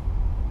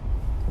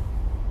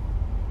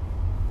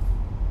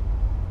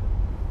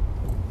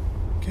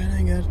 Can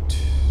I get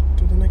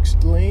to the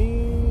next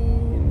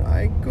lane?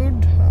 I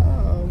could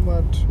have,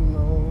 but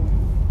no.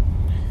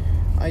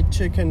 I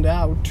chickened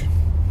out.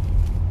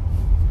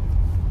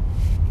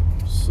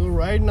 So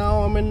right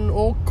now I'm in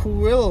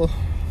Oakville.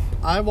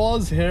 I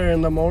was here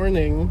in the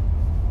morning,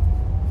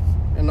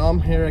 and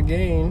I'm here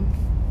again.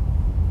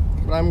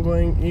 But I'm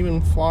going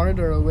even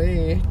farther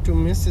away to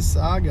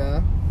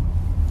Mississauga,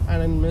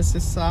 and in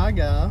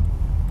Mississauga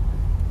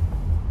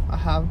I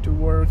have to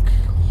work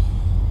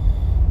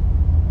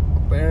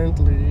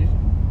apparently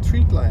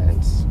 3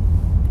 clients.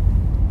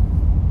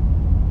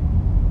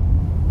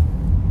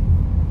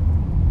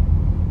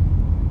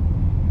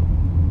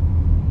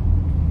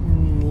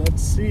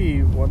 Let's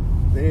see what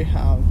they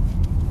have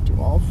to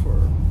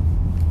offer.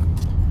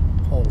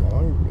 How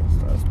long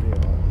will this be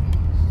on?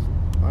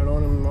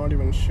 I'm not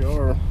even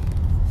sure.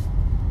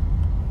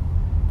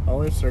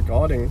 Oh, it's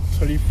recording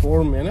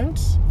 34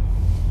 minutes?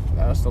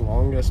 That's the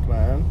longest,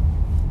 man.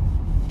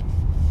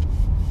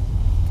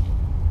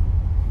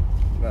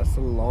 That's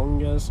the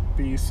longest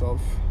piece of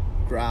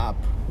crap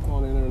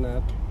on the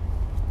internet.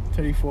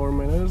 34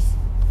 minutes.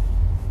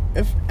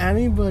 If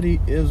anybody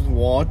is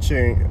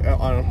watching,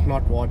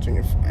 not watching,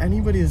 if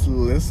anybody is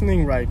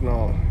listening right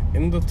now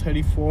in the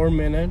 34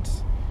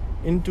 minutes,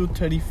 into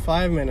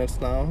 35 minutes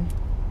now.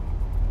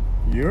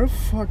 You're a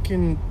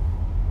fucking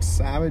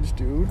savage,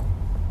 dude.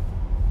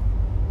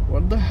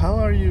 What the hell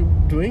are you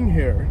doing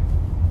here?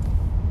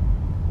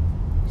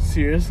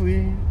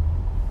 Seriously?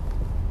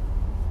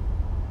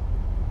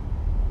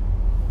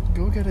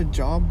 Go get a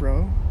job,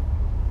 bro.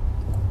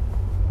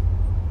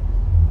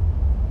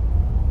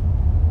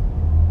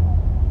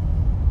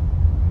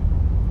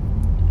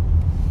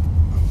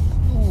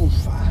 Oh,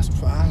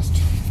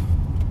 fast.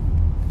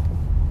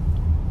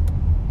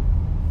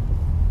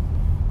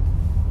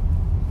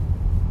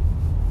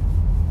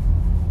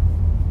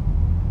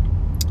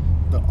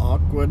 The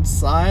awkward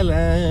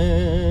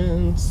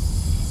silence,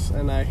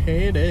 and I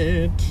hate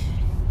it.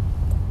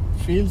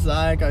 Feels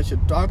like I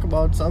should talk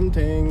about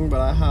something, but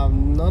I have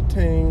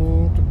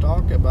nothing to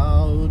talk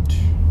about.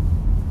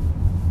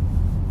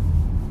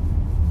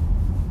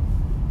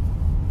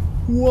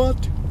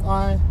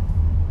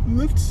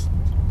 Let's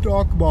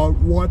talk about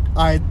what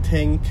I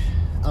think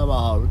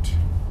about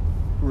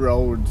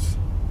roads.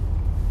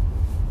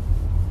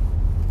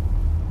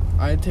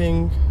 I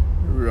think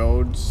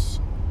roads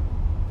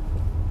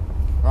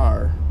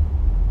are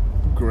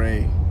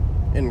gray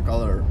in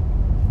color,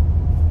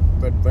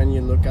 but when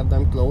you look at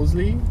them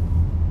closely,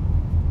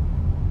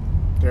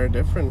 they're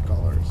different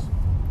colors.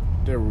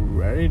 They're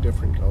very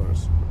different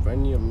colors.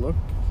 When you look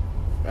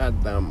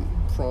at them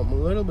from a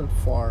little bit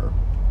far,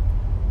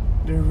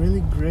 they're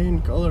really gray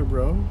in color,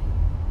 bro.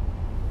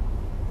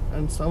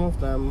 And some of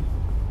them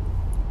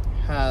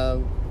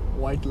have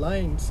white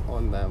lines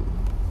on them.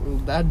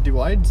 That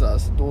divides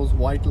us. Those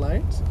white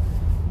lines,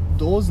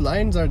 those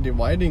lines are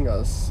dividing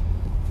us.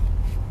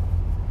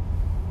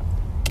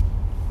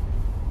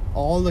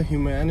 All the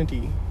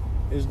humanity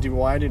is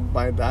divided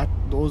by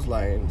those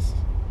lines.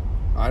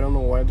 I don't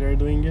know why they're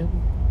doing it,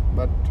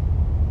 but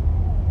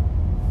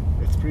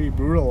it's pretty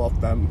brutal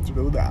of them to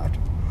do that.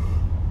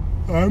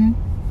 I'm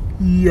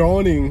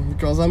yawning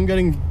because I'm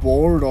getting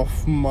bored of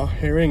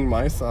hearing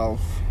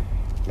myself,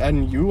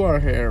 and you are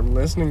here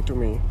listening to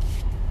me.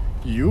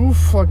 You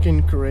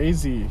fucking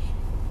crazy.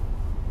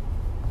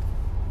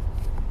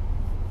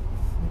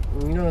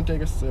 I'm gonna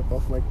take a sip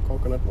of my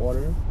coconut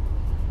water.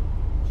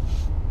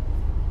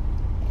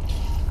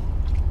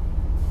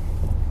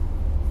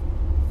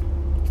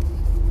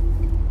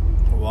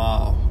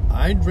 Wow,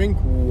 I drink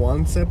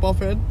one sip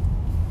of it,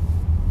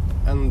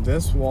 and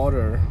this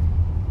water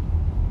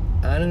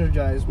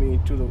energized me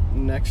to the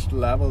next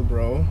level,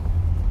 bro.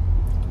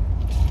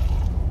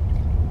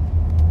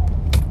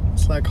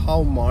 It's like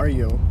how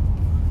Mario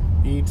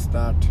eats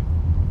that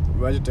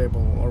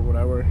vegetable or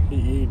whatever he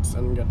eats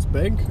and gets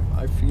big.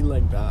 I feel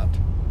like that.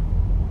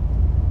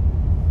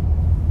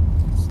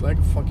 It's like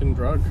a fucking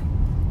drug.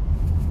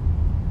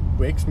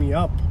 Wakes me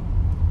up.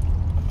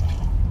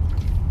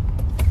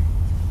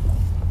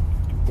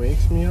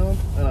 Wakes me up,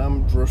 and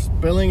I'm just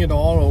spilling it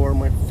all over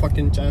my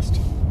fucking chest.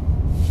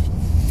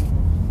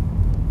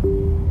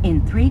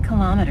 In 3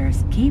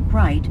 kilometers, keep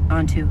right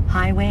onto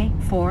Highway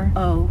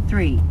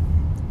 403.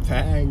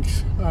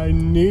 Thanks. I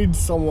need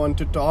someone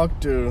to talk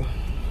to.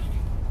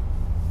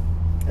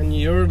 And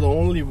you're the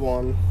only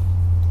one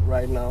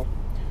right now.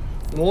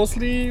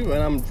 Mostly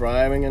when I'm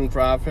driving in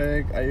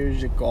traffic, I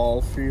usually call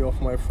a few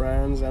of my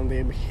friends and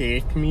they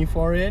hate me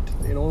for it.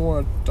 They don't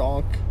want to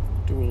talk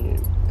to me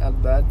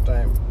at that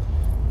time.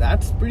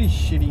 That's pretty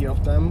shitty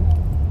of them,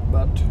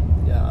 but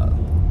yeah.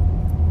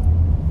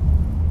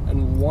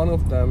 And one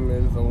of them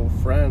is a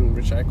friend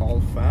which I call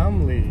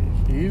family.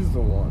 He's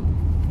the one.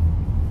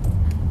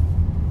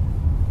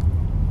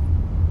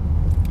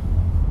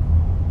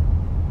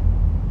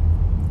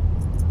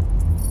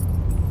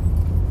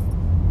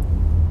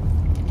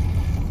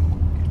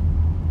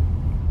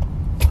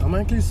 I'm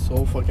actually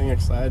so fucking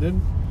excited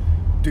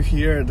to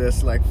hear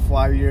this like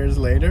 5 years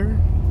later.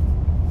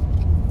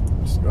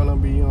 It's gonna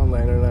be on the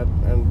internet,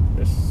 and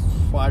it's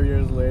 5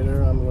 years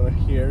later I'm gonna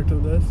hear to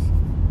this,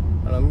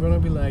 and I'm gonna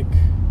be like,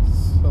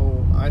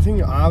 so I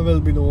think I will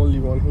be the only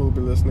one who will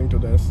be listening to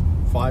this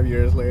 5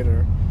 years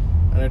later,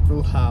 and it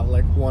will have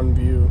like one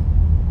view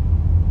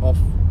of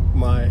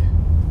my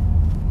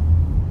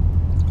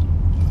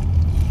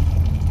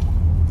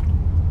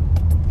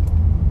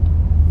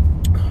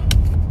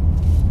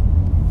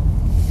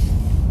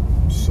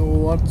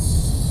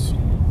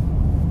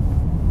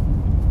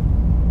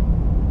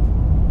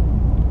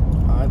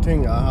I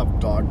think I have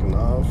talked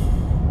enough.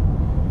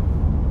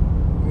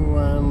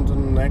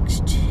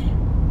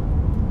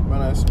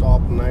 When I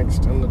stop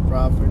next in the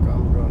traffic,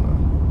 I'm gonna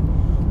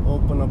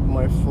open up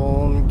my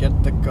phone,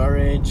 get the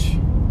courage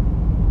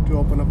to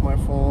open up my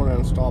phone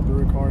and stop the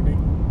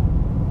recording,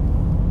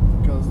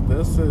 because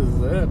this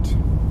is it.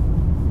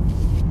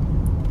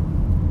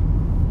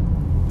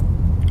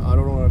 I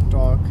don't want to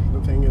talk.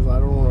 The thing is, I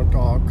don't want to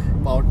talk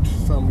about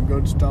some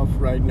good stuff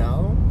right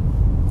now,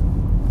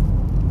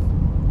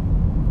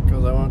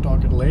 because I want to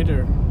talk it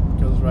later.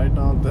 Because right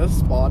now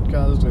this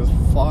podcast is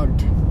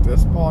fucked.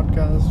 This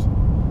podcast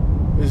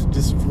is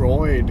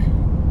destroyed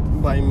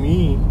by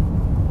me.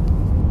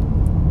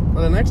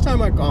 But the next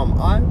time I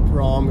come, I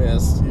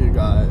promise you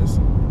guys,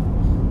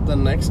 the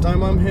next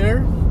time I'm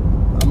here,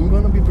 I'm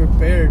gonna be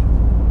prepared.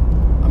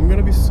 I'm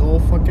gonna be so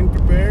fucking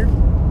prepared.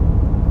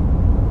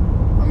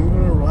 I'm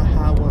gonna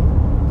have a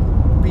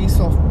piece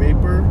of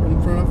paper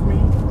in front of me.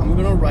 I'm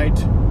gonna write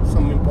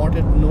some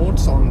important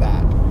notes on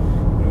that.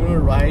 I'm gonna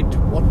write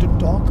what to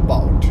talk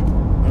about.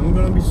 I'm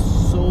gonna be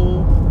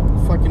so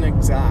fucking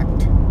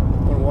exact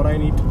on what I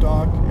need to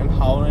talk and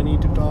how I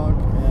need to talk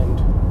and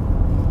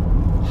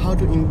how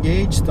to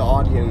engage the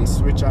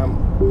audience, which I'm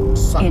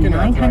sucking In at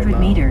right 900 now.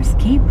 meters,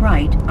 keep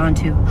right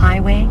onto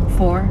Highway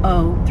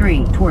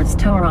 403 towards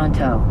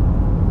Toronto.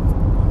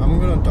 I'm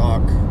gonna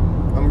talk.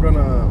 I'm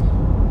gonna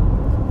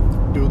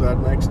do that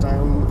next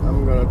time.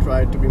 I'm gonna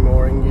try to be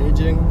more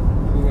engaging.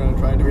 I'm gonna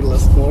try to be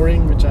less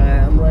boring, which I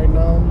am right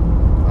now.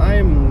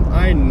 I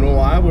know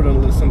I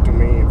wouldn't listen to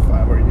me if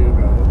I were you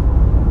guys.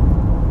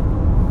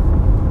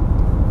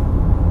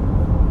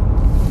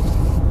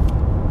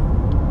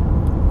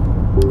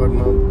 But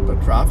no, the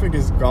traffic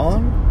is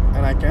gone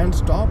and I can't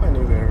stop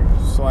anywhere,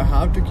 so I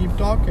have to keep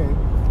talking.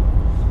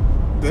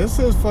 This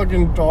is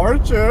fucking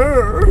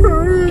torture.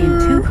 In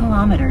 2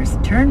 kilometers,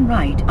 turn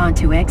right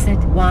onto exit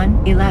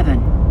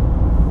 111.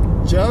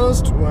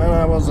 Just when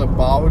I was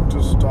about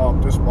to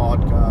stop this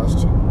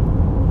podcast,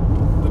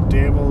 the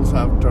tables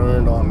have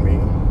turned on me,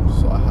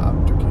 so I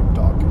have to keep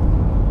talking.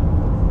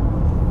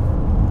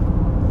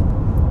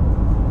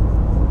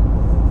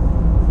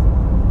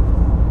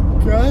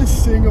 Can I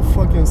sing a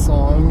fucking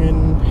song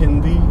in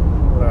Hindi?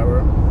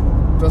 Whatever.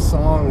 The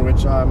song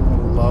which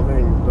I'm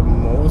loving the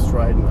most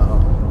right now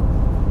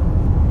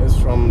is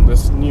from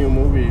this new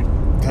movie,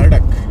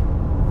 Dhadak.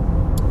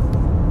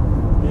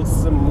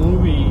 It's a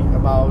movie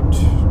about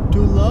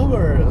 2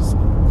 lovers.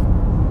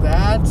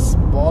 That's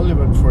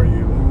Bollywood for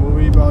you. A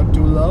movie about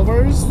 2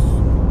 lovers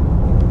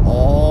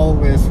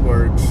always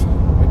works.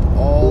 It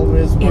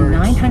always works. In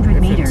 900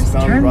 if meters, it's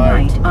done turn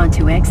right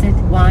onto exit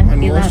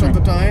And most of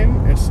the 111.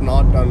 time, it's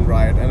not done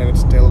right and it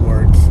still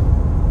works.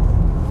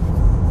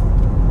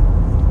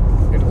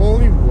 It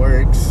only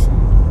works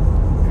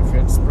if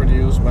it's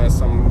produced by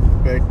some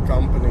big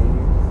company.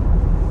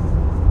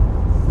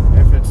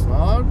 If it's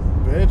not,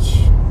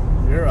 bitch,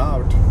 you're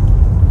out.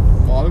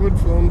 Bollywood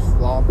films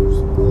flops a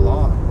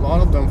lot. A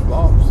lot of them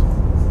flops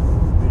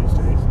these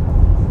days.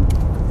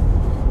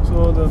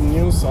 So the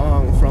new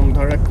song from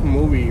Dhadak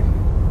movie,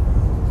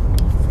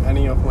 if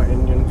any of my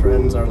Indian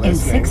friends are In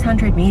listening,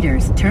 600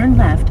 meters, turn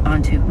left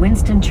onto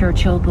Winston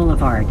Churchill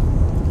Boulevard.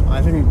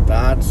 I think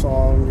that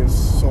song is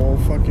so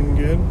fucking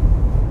good.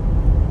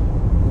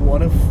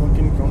 What a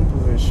fucking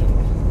composition.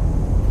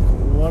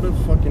 What a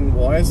fucking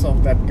voice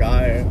of that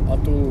guy,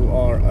 Atul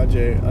or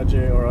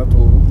Ajay or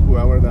Atul,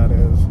 whoever that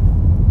is.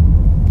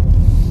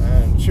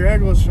 And Shreya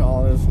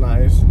Ghoshal is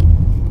nice,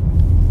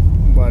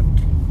 but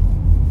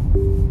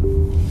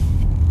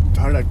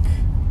Dhadak,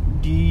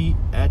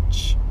 Dhadak.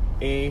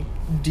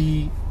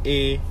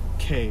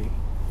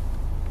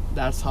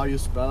 That's how you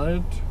spell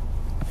it.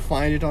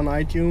 Find it on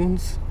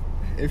iTunes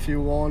if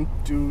you want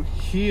to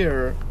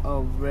hear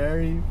a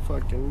very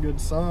fucking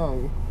good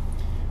song.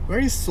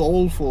 Very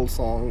soulful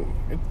song.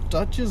 It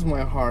touches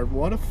my heart.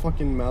 What a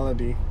fucking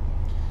melody.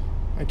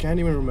 I can't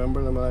even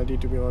remember the melody,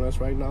 to be honest,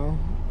 right now.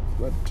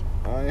 But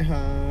I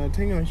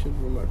think I should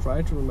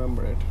try to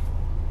remember it.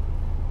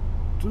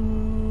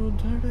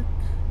 Dhadak,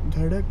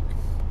 Dhadak.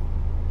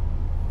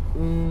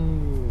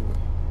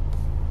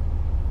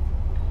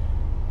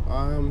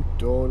 I'm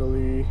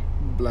totally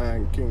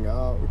blanking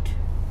out.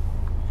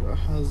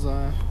 Because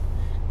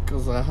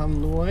I have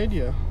no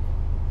idea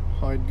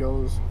how it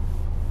goes.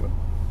 But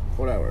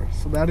whatever.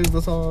 So that is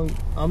the song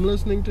I'm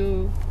listening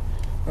to.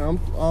 I'm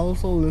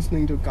also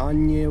listening to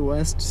Kanye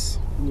West's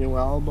new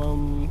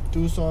album.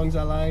 2 songs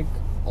I like.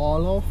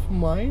 All of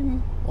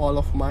Mine,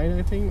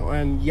 I think,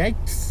 and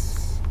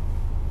Yikes.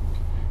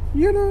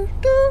 You know,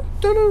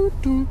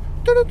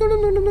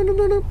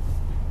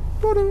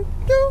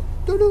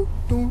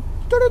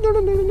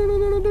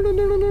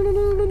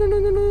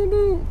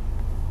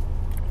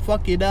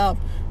 fuck it up.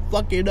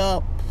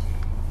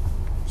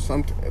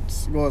 Something, it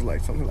goes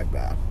like something like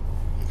that.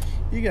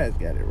 You guys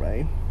get it,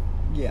 right?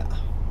 Yeah.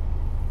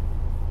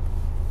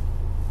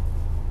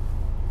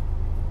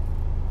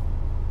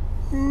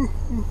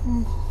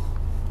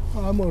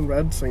 I'm on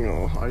red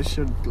signal. I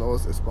should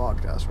close this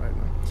podcast right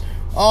now.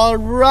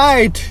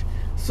 Alright.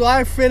 So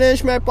I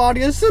finished my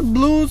podcast. It's a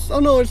blue. Oh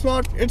no, it's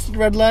not. It's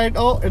red light.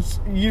 Oh, it's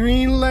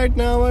green light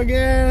now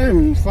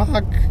again.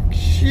 Fuck.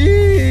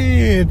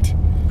 Shit.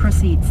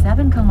 Proceed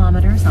 7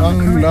 kilometers on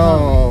the current road.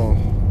 No.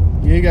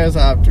 You guys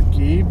have to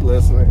keep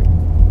listening.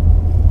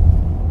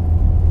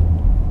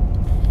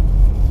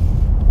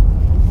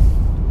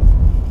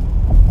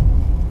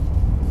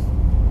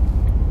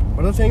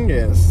 But the thing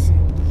is,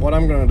 what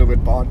I'm gonna do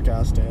with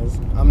podcast is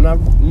I'm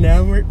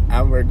never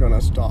ever gonna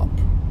stop.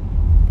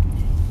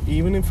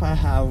 Even if I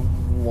have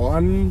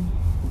 1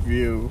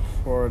 view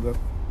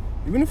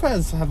even if I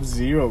have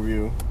 0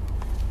 view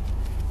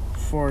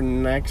for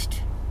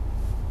next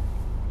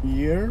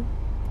year,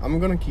 I'm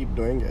gonna keep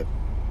doing it.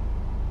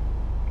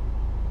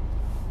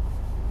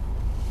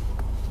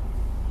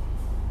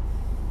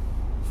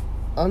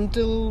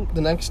 until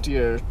the next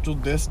year, to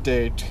this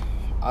date,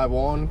 I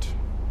want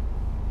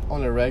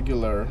on a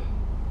regular,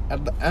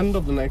 at the end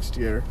of the next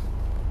year,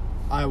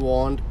 I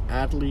want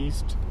at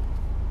least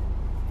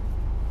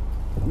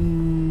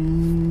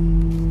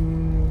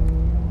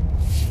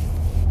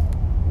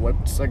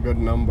what's a good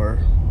number?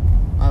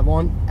 I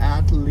want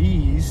at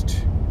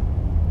least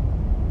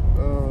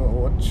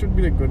what should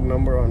be a good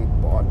number on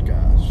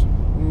podcast?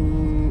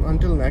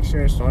 Until next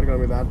year, it's not gonna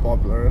be that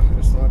popular.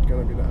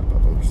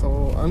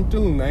 So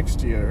until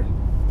next year,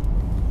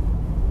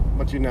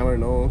 but you never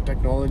know.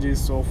 Technology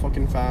is so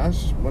fucking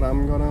fast. But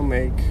I'm gonna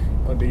make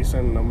a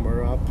decent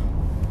number up.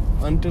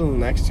 Until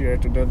next year,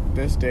 to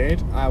this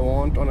date, I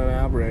want on an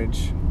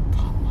average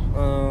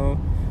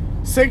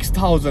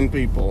 6,000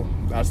 people.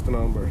 That's the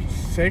number.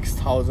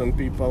 6,000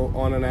 people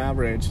on an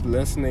average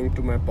listening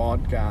to my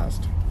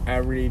podcast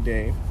every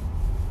day.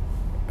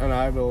 And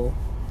I will,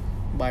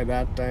 by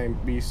that time,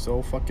 be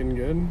so fucking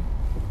good.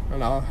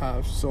 And I'll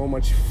have so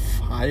much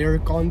fire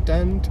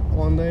content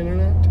on the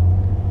internet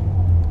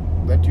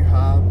that you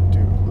have to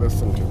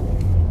listen to.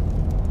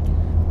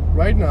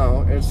 Right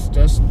now, it's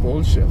just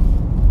bullshit.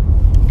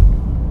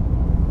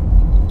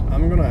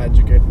 I'm gonna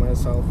educate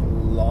myself a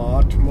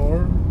lot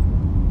more,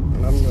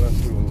 and I'm gonna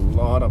do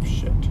a lot of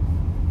shit.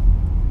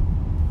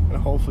 And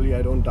hopefully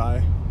I don't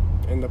die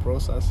in the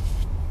process.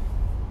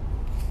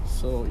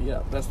 So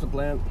yeah, that's the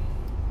plan.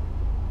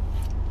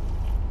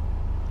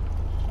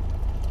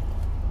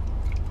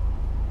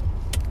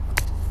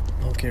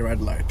 Okay,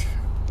 red light.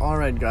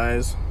 Alright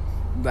guys,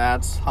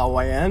 that's how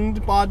I end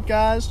the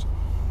podcast.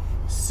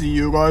 See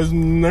you guys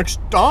next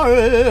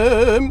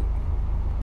time.